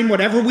Ukraine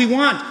whatever we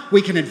want.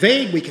 We can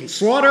invade, we can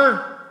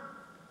slaughter,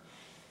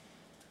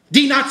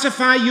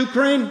 denazify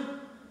Ukraine.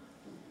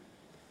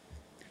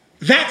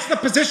 That's the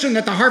position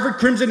that the Harvard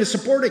Crimson is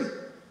supporting.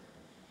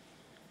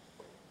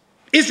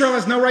 Israel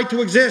has no right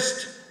to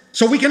exist,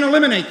 so we can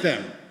eliminate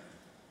them.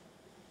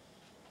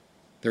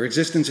 Their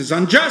existence is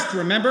unjust,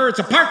 remember, it's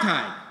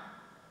apartheid.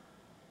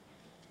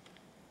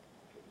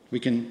 We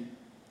can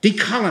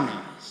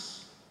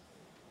decolonize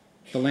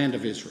the land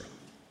of Israel.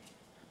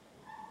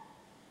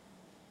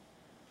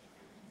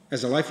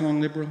 As a lifelong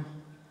liberal,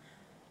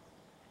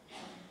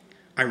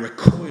 I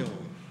recoil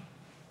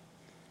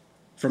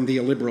from the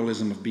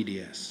illiberalism of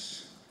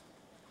BDS.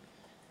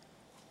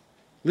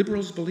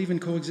 Liberals believe in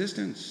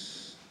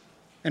coexistence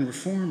and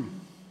reform.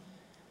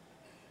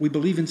 We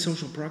believe in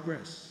social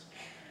progress.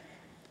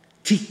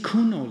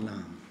 Tikkun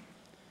olam,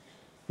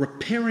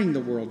 repairing the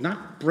world,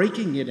 not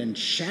breaking it and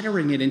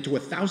shattering it into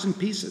 1,000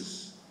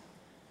 pieces.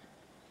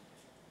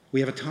 We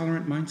have a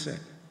tolerant mindset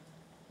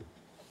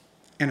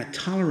and a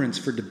tolerance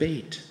for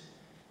debate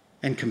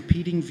and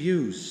competing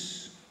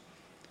views,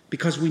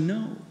 because we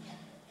know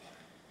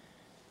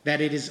that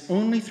it is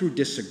only through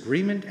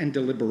disagreement and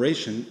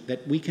deliberation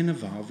that we can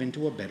evolve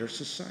into a better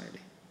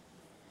society.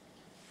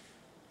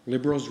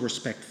 Liberals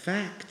respect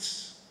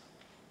facts.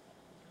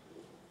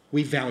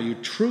 We value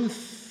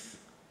truth.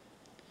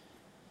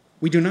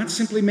 We do not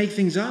simply make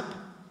things up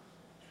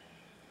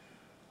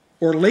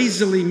or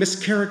lazily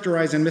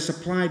mischaracterize and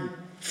misapplied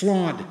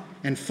flawed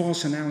and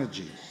false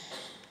analogies.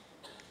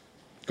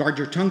 Guard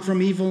your tongue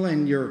from evil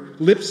and your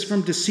lips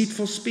from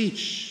deceitful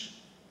speech,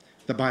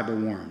 the Bible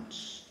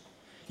warns.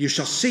 You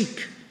shall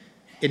seek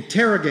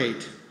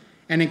interrogate,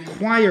 and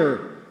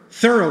inquire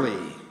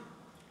thoroughly,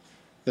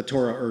 the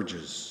Torah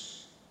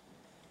urges.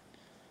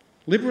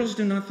 Liberals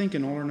do not think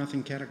in all or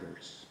nothing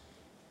categories.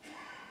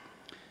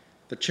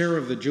 The chair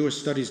of the Jewish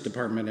Studies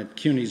Department at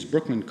CUNY's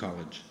Brooklyn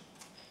College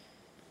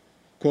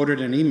quoted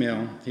an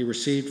email he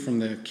received from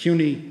the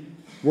CUNY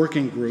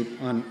Working Group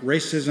on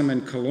Racism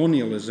and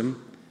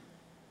Colonialism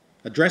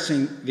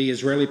addressing the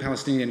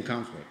Israeli-Palestinian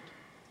conflict.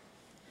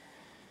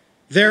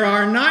 There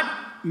are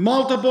not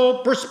multiple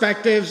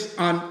perspectives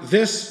on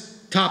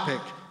this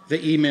topic,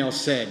 the email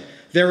said.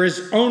 There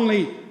is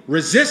only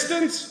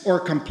resistance or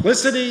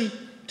complicity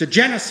to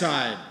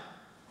genocide.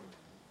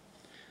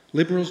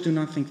 Liberals do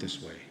not think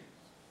this way.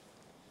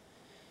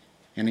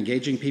 And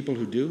engaging people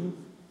who do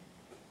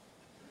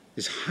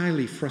is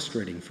highly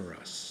frustrating for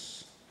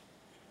us.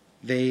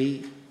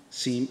 They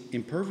seem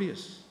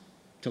impervious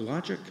to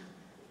logic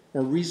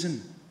or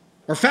reason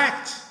or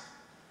facts.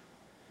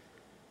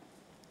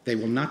 They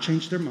will not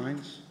change their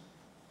minds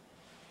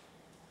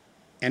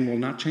and will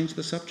not change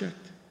the subject.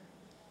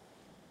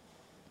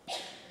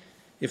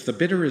 If the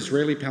bitter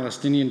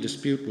Israeli-Palestinian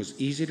dispute was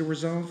easy to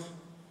resolve,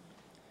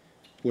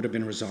 it would have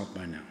been resolved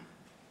by now.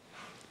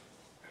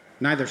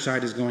 Neither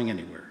side is going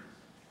anywhere.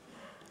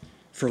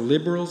 For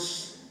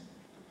liberals,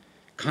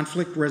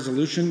 conflict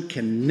resolution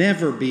can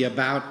never be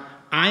about,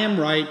 I am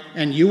right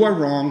and you are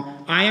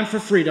wrong, I am for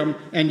freedom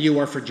and you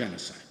are for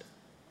genocide.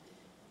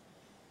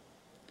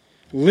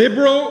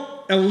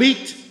 Liberal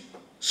elite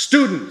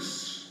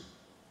students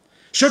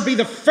should be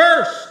the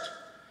first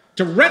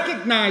to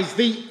recognize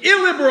the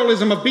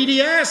illiberalism of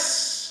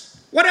BDS.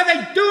 What are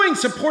they doing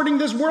supporting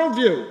this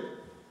worldview?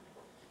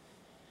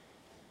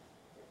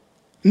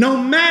 No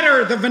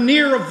matter the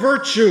veneer of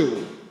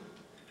virtue,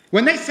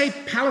 when they say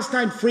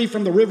Palestine free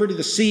from the river to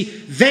the sea,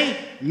 they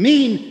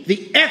mean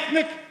the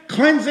ethnic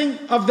cleansing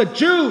of the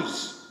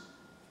Jews.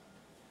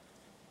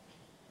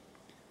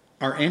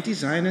 Are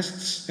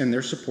anti-Zionists and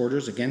their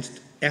supporters against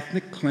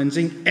ethnic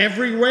cleansing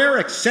everywhere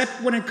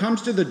except when it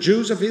comes to the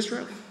Jews of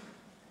Israel?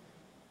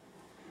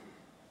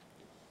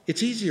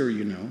 It's easier,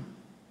 you know,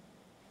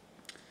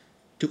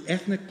 to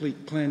ethnically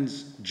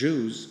cleanse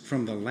Jews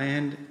from the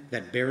land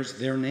that bears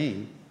their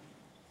name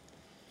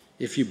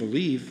if you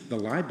believe the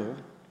libel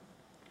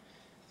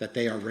that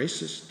they are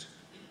racist,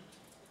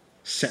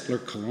 settler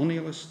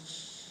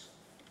colonialists,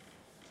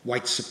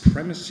 white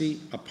supremacy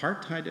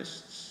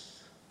apartheidists.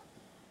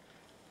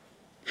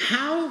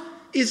 How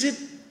is it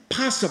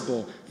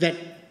possible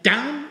that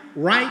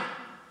downright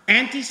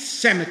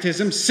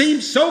anti-Semitism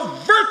seems so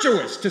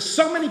virtuous to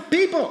so many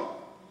people?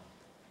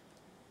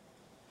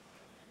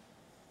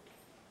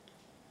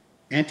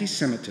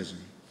 Anti-Semitism,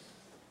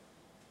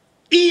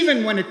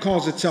 even when it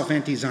calls itself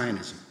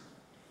anti-Zionism,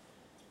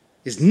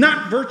 is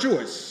not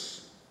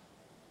virtuous.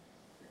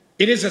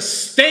 It is a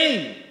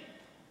stain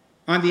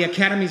on the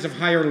academies of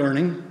higher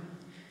learning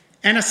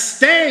and a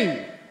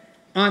stain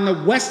on the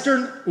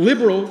Western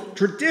liberal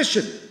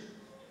tradition.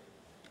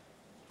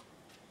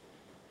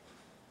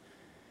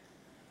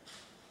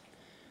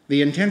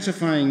 The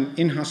intensifying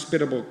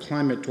inhospitable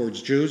climate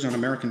towards Jews on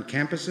American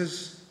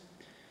campuses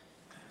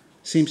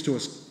seems to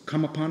have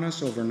come upon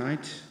us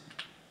overnight,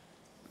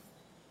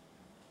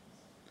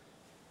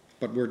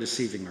 but we're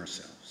deceiving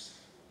ourselves.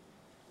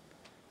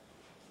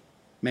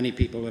 Many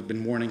people have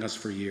been warning us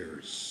for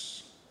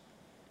years.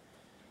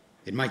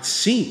 It might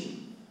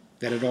seem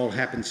that it all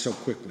happened so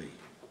quickly,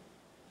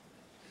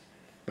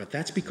 but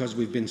that's because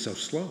we've been so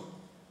slow.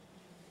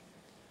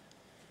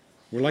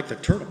 We're like the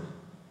turtle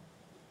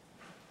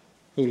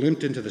who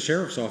limped into the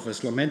sheriff's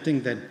office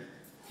lamenting that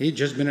he'd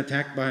just been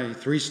attacked by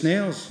 3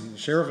 snails. The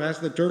sheriff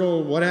asked the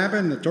turtle, what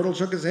happened? The turtle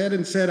shook his head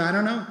and said, I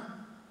don't know.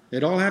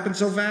 It all happened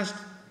so fast.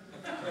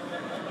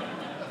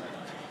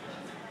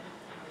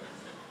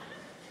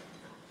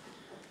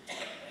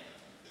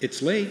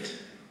 It's late,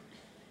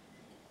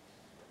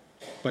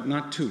 but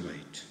not too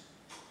late.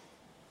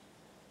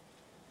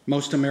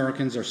 Most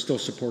Americans are still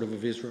supportive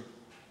of Israel.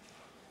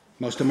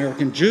 Most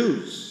American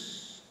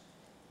Jews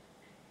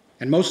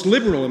and most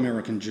liberal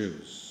American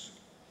Jews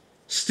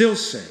still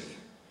say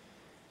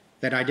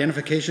that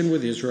identification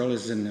with Israel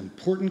is an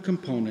important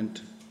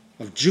component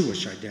of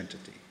Jewish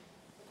identity.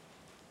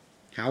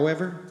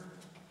 However,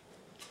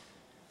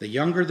 the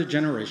younger the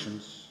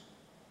generations,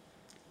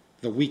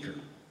 the weaker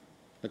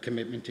the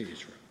commitment to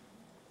Israel.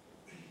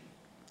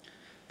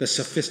 The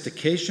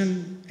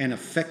sophistication and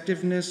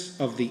effectiveness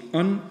of the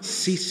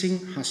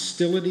unceasing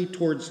hostility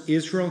towards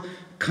Israel,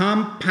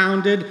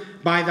 compounded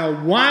by the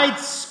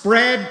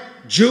widespread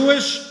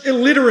Jewish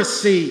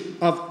illiteracy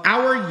of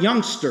our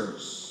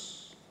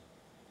youngsters,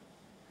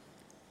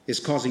 is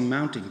causing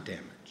mounting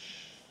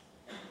damage.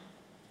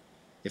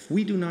 If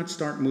we do not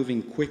start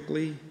moving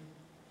quickly,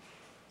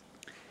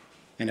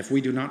 and if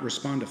we do not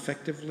respond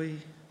effectively,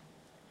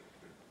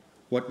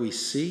 what we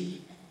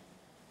see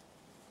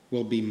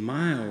will be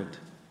mild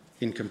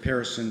in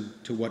comparison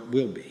to what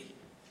will be.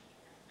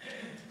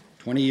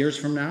 20 years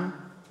from now,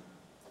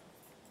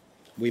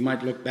 we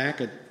might look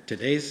back at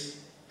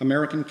today's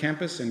American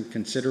campus and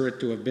consider it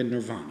to have been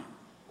nirvana.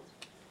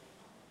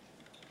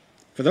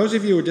 For those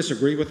of you who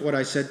disagree with what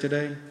I said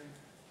today,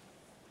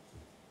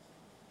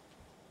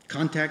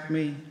 contact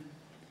me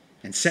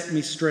and set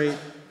me straight.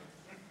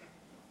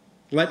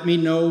 Let me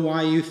know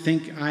why you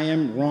think I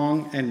am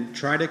wrong and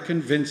try to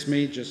convince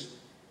me, just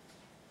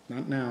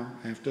not now,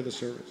 after the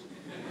service.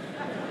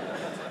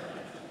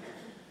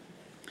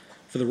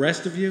 For the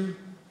rest of you,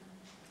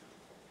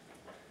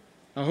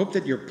 I hope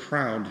that you're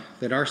proud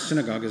that our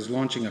synagogue is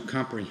launching a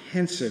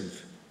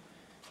comprehensive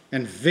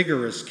and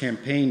vigorous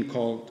campaign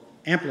called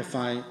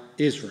Amplify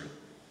Israel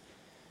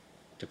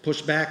to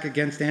push back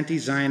against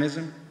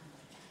anti-Zionism,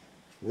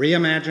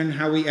 reimagine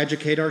how we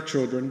educate our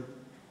children,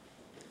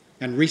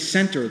 and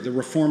recenter the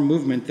reform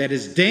movement that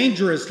is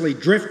dangerously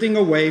drifting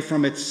away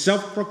from its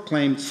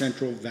self-proclaimed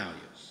central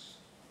values.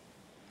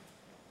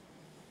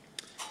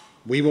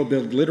 We will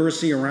build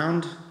literacy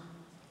around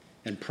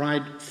and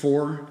pride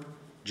for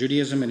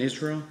Judaism in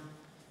Israel.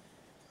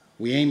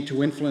 We aim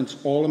to influence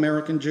all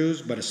American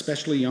Jews, but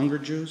especially younger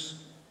Jews,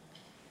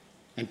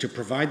 and to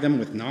provide them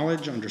with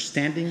knowledge,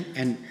 understanding,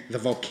 and the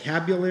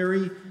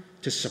vocabulary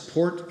to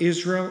support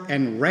Israel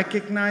and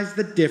recognize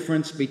the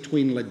difference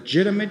between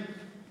legitimate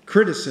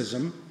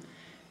criticism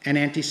and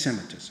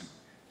anti-Semitism.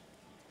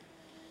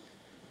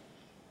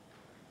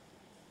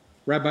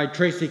 Rabbi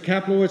Tracy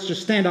Kaplowitz,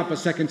 just stand up a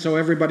second so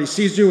everybody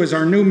sees you, is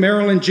our new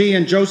Marilyn G.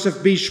 and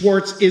Joseph B.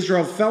 Schwartz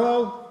Israel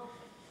Fellow.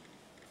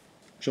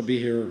 She'll be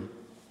here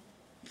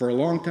for a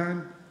long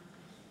time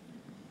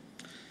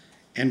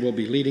and will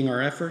be leading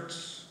our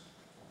efforts.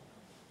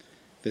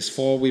 This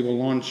fall, we will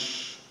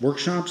launch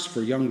workshops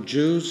for young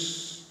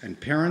Jews and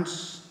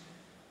parents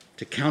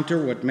to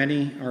counter what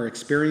many are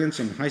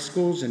experiencing in high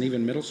schools and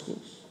even middle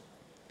schools.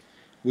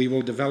 We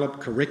will develop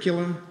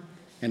curricula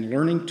and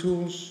learning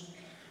tools.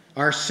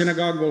 Our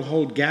synagogue will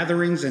hold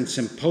gatherings and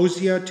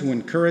symposia to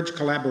encourage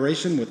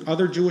collaboration with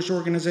other Jewish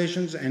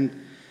organizations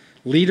and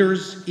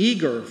leaders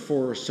eager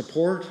for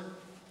support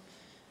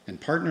and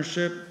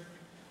partnership.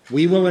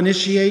 We will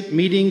initiate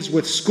meetings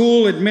with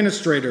school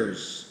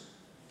administrators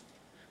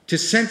to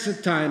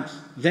sensitize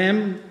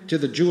them to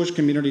the Jewish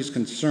community's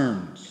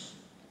concerns.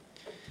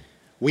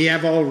 We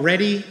have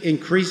already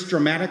increased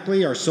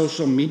dramatically our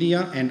social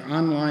media and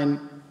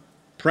online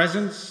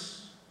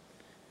presence.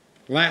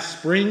 Last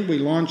spring, we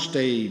launched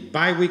a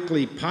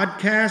bi-weekly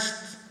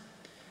podcast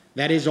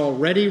that is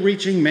already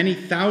reaching many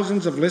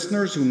thousands of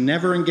listeners who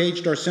never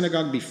engaged our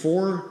synagogue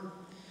before.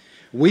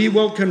 We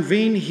will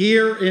convene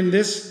here in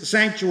this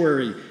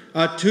sanctuary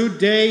a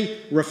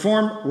 2-day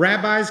Reform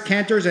Rabbis,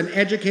 Cantors, and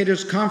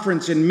Educators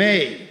Conference in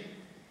May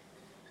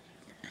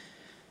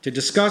to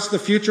discuss the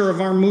future of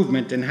our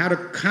movement and how to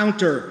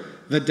counter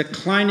the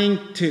declining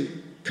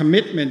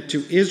commitment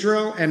to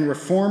Israel and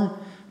reform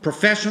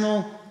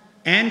professional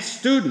and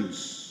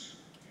students.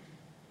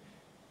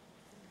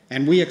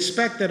 And we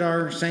expect that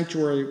our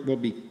sanctuary will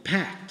be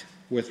packed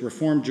with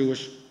Reformed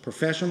Jewish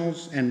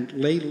professionals and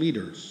lay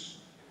leaders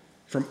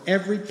from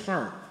every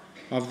part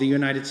of the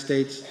United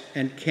States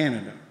and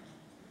Canada.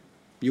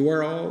 You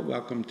are all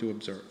welcome to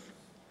observe.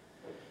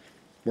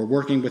 We're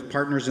working with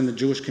partners in the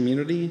Jewish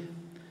community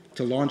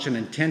to launch an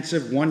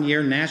intensive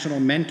 1-year national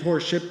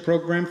mentorship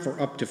program for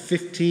up to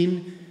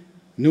 15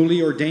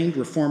 newly ordained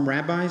Reform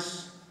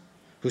rabbis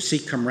who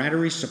seek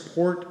camaraderie,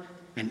 support,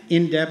 and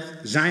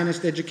in-depth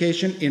Zionist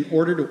education in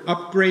order to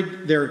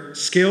upgrade their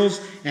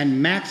skills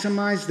and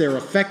maximize their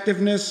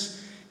effectiveness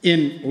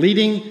in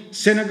leading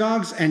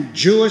synagogues and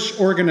Jewish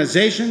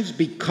organizations,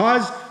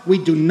 because we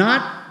do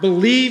not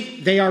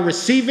believe they are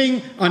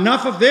receiving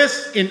enough of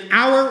this in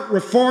our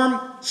Reform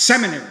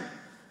seminary.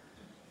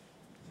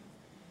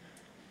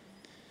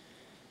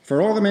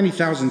 For all the many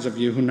thousands of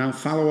you who now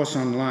follow us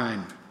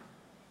online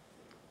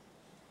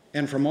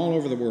and from all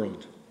over the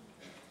world,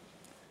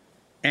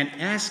 and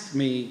ask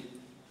me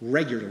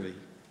regularly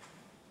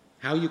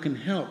how you can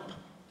help,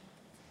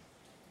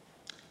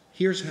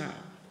 here's how.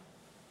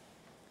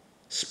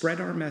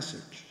 Spread our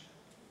message.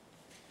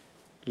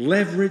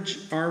 Leverage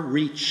our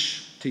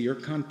reach to your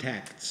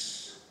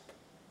contacts.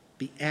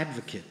 Be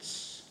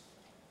advocates.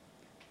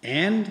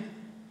 And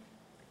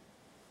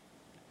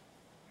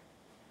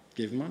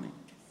give money.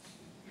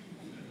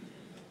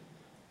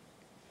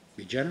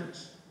 Be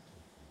generous.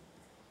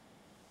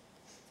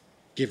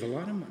 Give a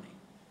lot of money.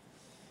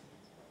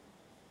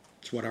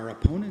 It's what our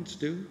opponents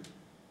do.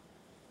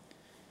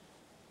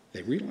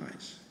 They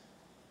realize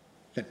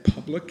that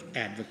public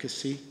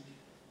advocacy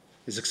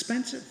is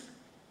expensive,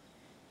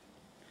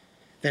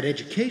 that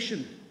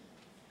education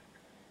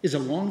is a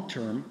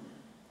long-term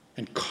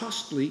and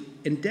costly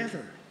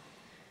endeavor,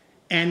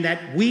 and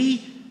that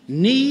we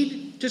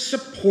need to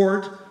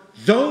support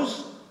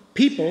those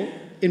people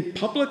in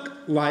public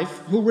life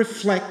who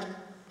reflect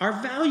our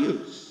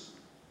values.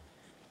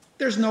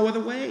 There's no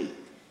other way.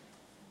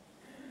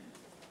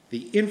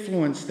 The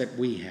influence that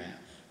we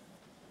have,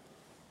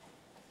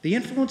 the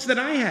influence that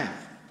I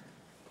have,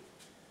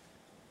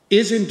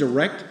 is in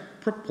direct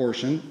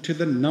proportion to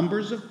the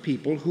numbers of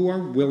people who are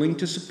willing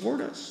to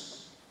support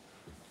us.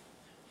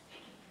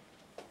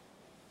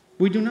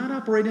 We do not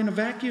operate in a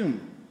vacuum.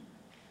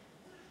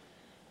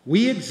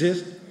 We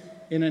exist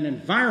in an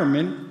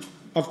environment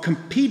of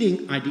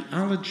competing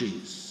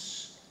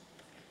ideologies.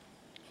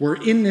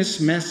 We're in this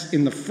mess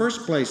in the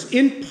first place,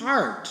 in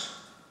part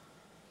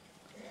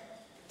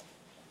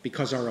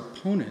because our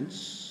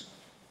opponents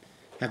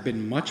have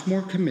been much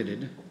more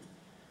committed,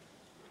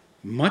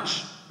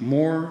 much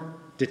more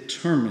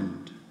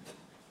determined,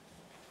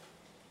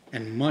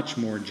 and much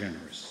more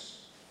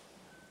generous.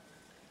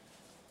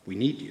 We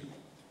need you.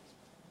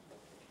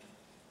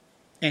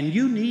 And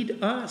you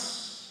need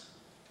us.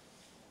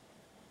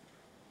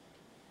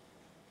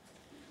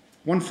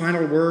 One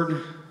final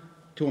word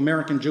to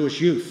American Jewish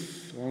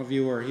youth. All of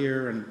you are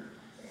here and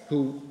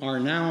who are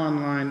now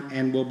online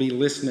and will be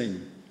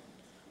listening.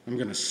 I'm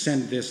going to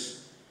send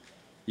this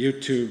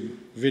YouTube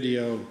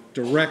video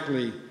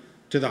directly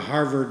to the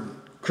Harvard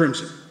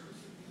Crimson.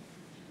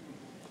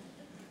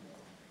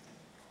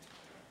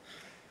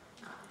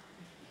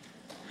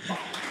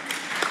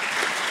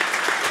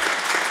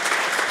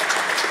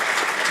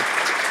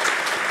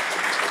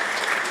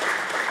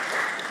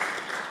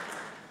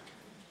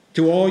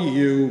 To all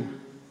you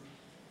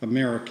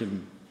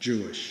American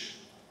Jewish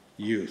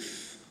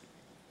youth,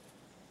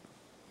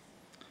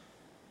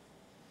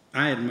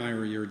 I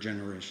admire your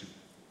generation.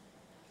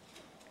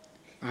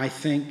 I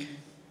think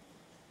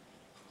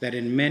that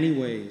in many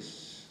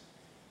ways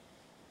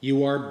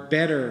you are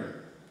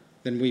better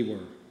than we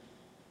were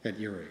at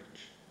your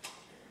age.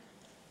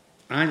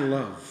 I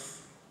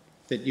love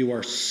that you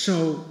are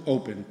so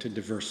open to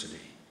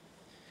diversity,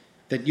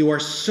 that you are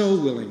so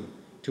willing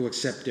to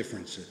accept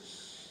differences.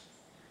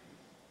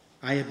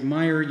 I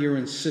admire your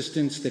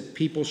insistence that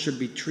people should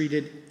be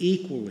treated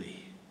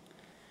equally,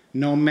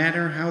 no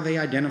matter how they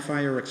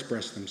identify or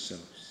express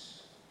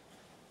themselves.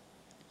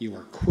 You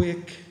are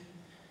quick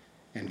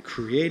and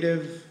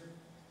creative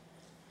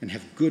and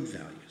have good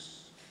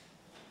values.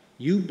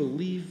 You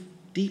believe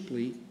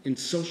deeply in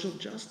social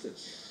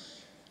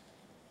justice.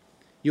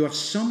 You have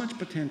so much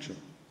potential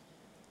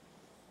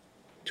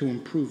to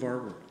improve our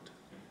world.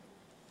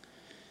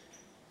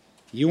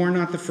 You are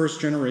not the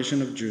first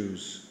generation of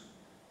Jews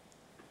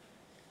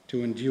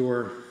to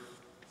endure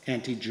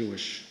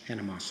anti-Jewish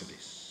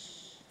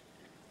animosities.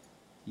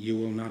 You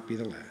will not be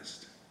the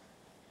last.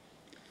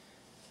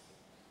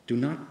 Do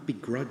not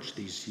begrudge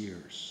these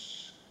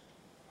years.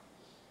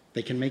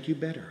 They can make you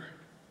better.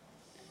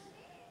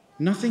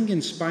 Nothing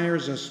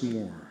inspires us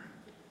more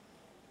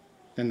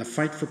than the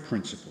fight for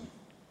principle,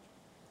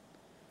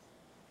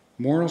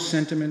 moral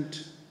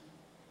sentiment,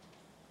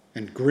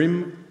 and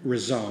grim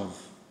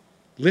resolve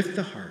lift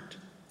the heart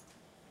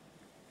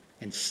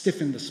and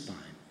stiffen the spine.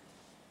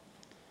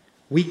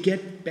 We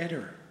get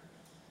better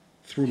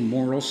through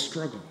moral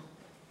struggle.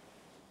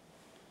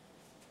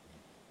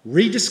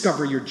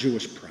 Rediscover your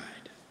Jewish pride.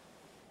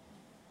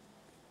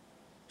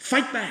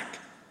 Fight back.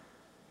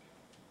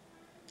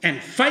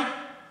 And fight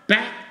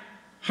back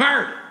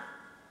hard.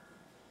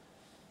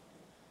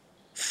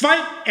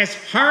 Fight as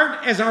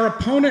hard as our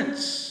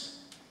opponents.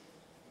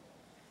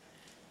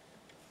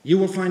 You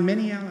will find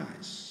many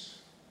allies,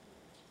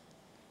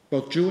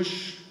 both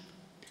Jewish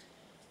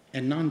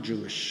and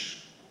non-Jewish.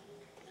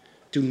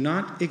 Do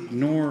not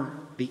ignore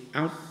the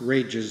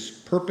outrages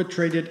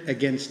perpetrated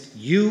against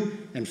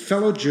you and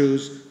fellow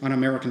Jews on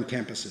American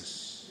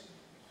campuses.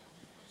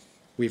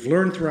 We've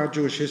learned throughout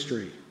Jewish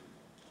history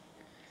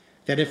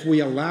that if we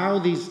allow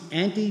these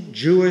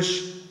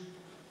anti-Jewish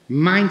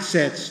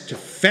mindsets to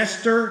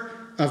fester,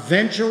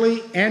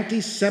 eventually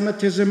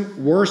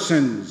anti-Semitism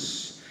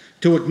worsens.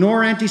 To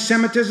ignore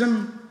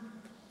anti-Semitism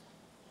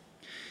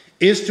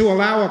is to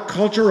allow a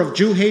culture of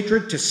Jew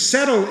hatred to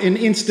settle in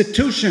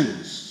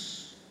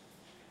institutions,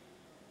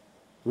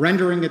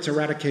 rendering its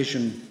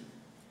eradication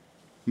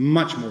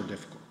much more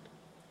difficult.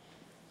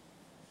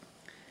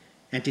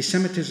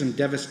 Anti-Semitism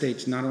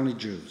devastates not only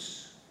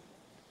Jews,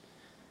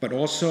 but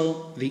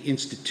also the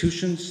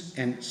institutions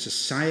and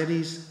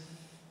societies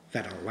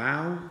that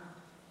allow,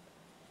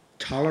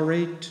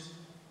 tolerate,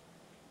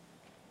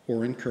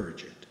 or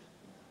encourage it.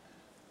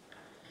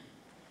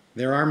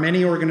 There are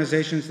many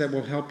organizations that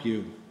will help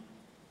you,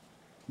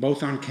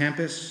 both on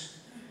campus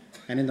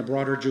and in the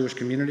broader Jewish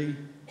community.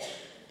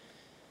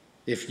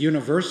 If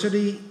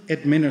university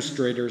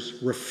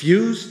administrators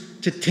refuse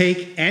to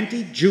take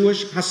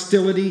anti-Jewish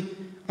hostility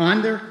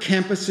on their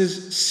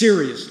campuses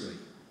seriously,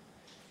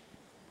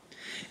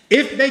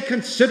 if they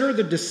consider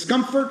the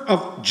discomfort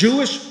of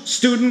Jewish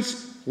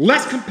students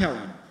less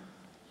compelling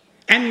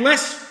and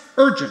less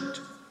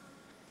urgent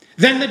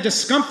than the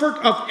discomfort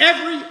of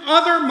every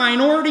other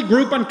minority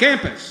group on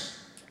campus,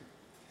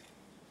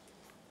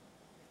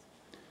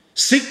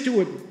 seek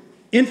to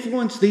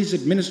influence these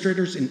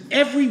administrators in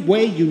every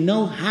way you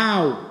know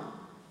how,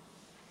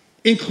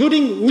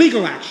 including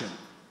legal action,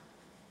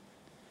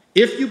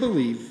 if you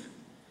believe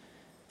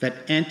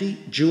that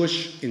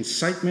anti-Jewish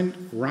incitement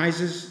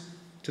rises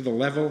to the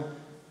level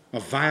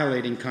of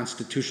violating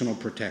constitutional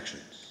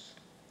protections.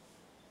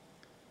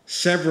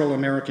 Several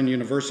American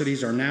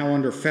universities are now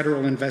under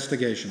federal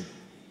investigation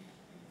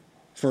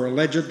for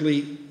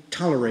allegedly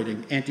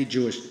tolerating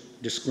anti-Jewish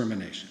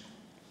discrimination.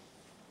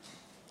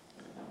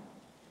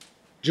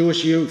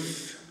 Jewish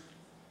youth,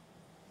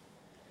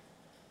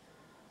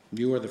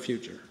 You are the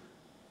future.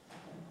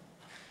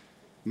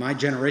 My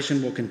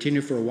generation will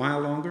continue for a while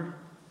longer,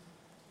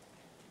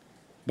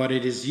 but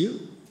it is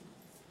you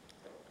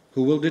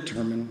who will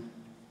determine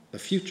the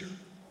future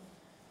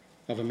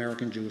of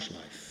American Jewish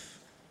life.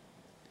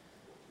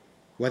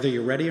 Whether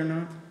you're ready or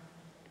not,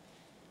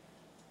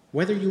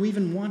 whether you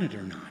even want it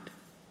or not,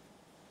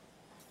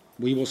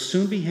 we will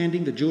soon be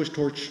handing the Jewish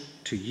torch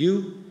to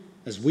you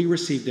as we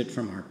received it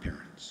from our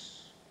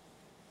parents.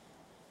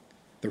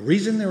 The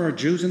reason there are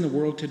Jews in the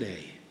world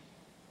today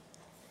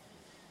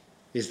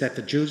is that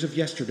the Jews of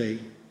yesterday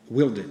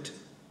willed it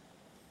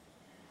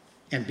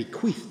and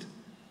bequeathed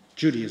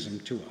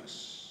Judaism to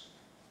us.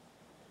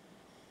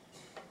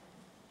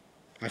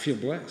 I feel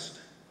blessed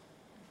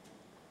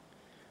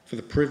for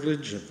the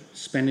privilege of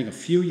spending a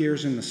few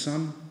years in the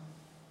sun,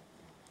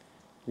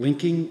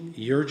 linking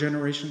your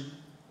generation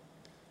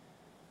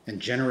and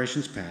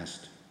generations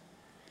past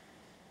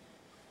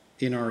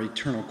in our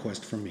eternal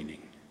quest for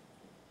meaning.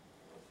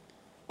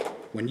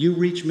 When you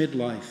reach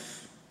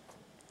midlife,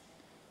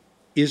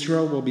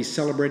 Israel will be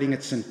celebrating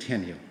its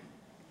centennial.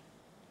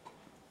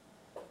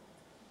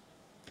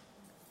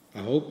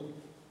 I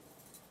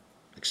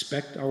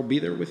expect I will be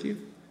there with you.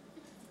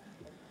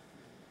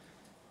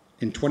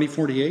 In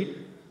 2048,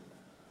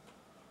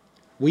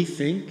 we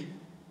think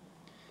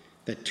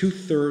that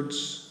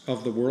 2/3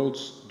 of the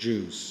world's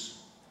Jews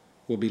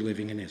will be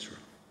living in Israel.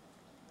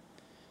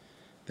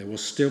 There will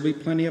still be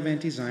plenty of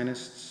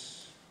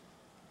anti-Zionists.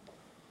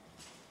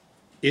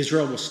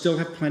 Israel will still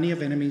have plenty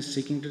of enemies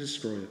seeking to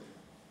destroy it.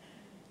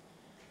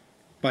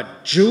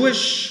 But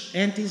Jewish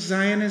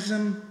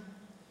anti-Zionism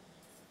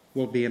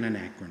will be an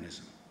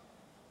anachronism.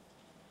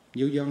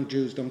 You young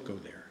Jews, don't go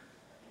there.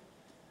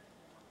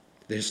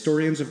 The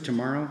historians of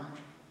tomorrow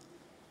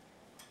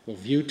will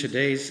view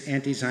today's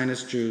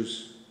anti-Zionist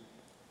Jews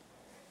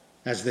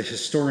as the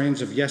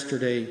historians of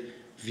yesterday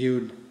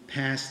viewed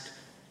past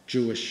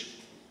Jewish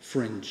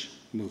fringe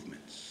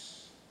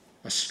movements.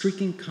 A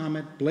streaking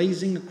comet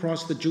blazing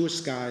across the Jewish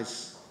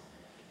skies,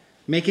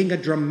 making a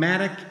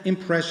dramatic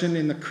impression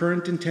in the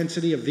current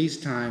intensity of these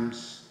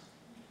times,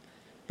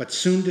 but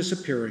soon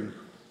disappearing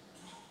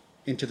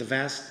into the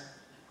vast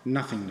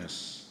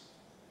nothingness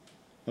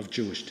of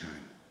Jewish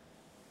time.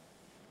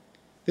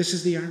 This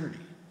is the irony.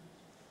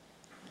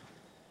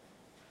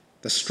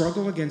 The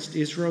struggle against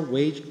Israel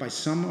waged by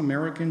some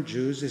American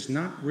Jews is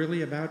not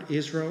really about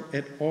Israel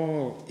at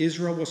all.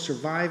 Israel will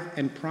survive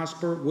and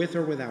prosper with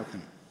or without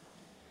them.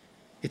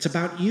 It's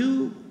about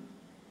you.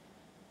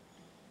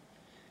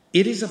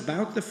 It is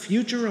about the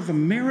future of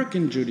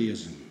American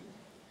Judaism.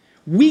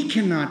 We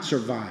cannot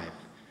survive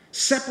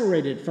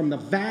separated from the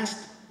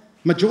vast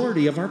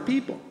majority of our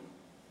people.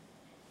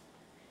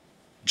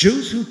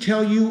 Jews who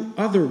tell you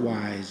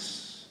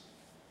otherwise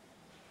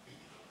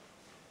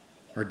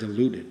are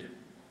deluded.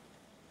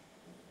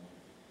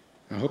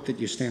 I hope that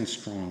you stand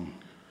strong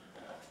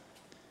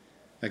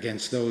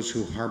against those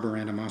who harbor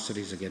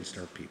animosities against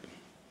our people.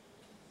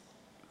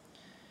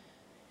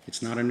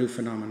 It's not a new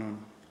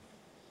phenomenon.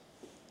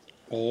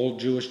 All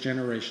Jewish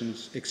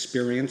generations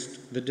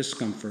experienced the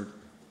discomfort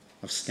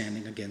of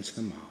standing against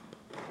the mob.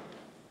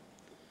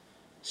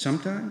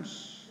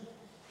 Sometimes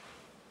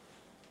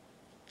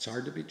it's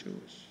hard to be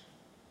Jewish.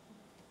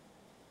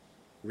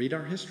 Read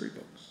our history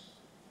books.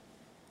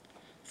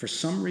 For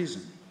some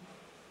reason,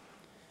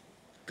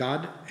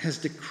 God has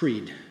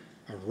decreed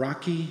a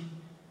rocky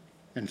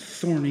and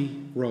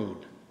thorny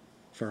road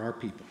for our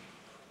people.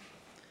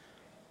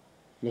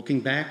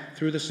 Looking back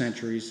through the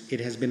centuries, it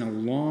has been a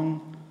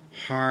long,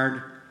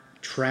 hard,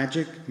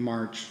 tragic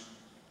march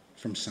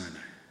from Sinai.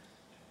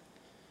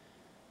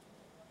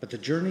 But the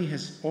journey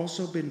has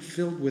also been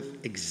filled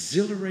with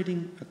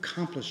exhilarating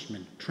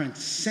accomplishment,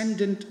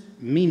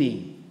 transcendent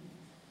meaning,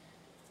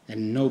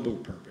 and noble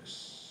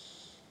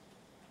purpose.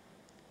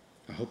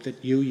 I hope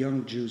that you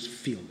young Jews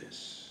feel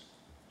this,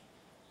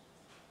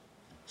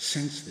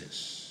 sense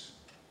this,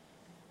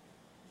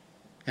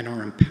 and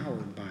are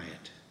empowered by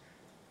it.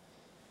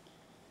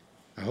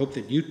 I hope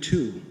that you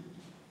too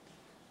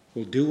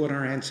will do what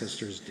our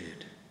ancestors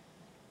did.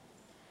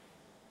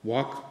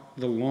 Walk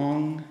the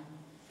long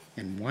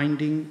and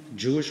winding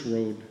Jewish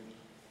road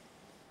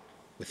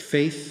with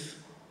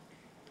faith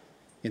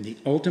in the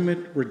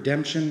ultimate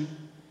redemption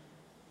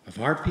of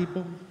our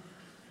people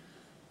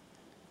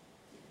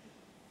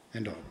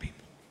and all people.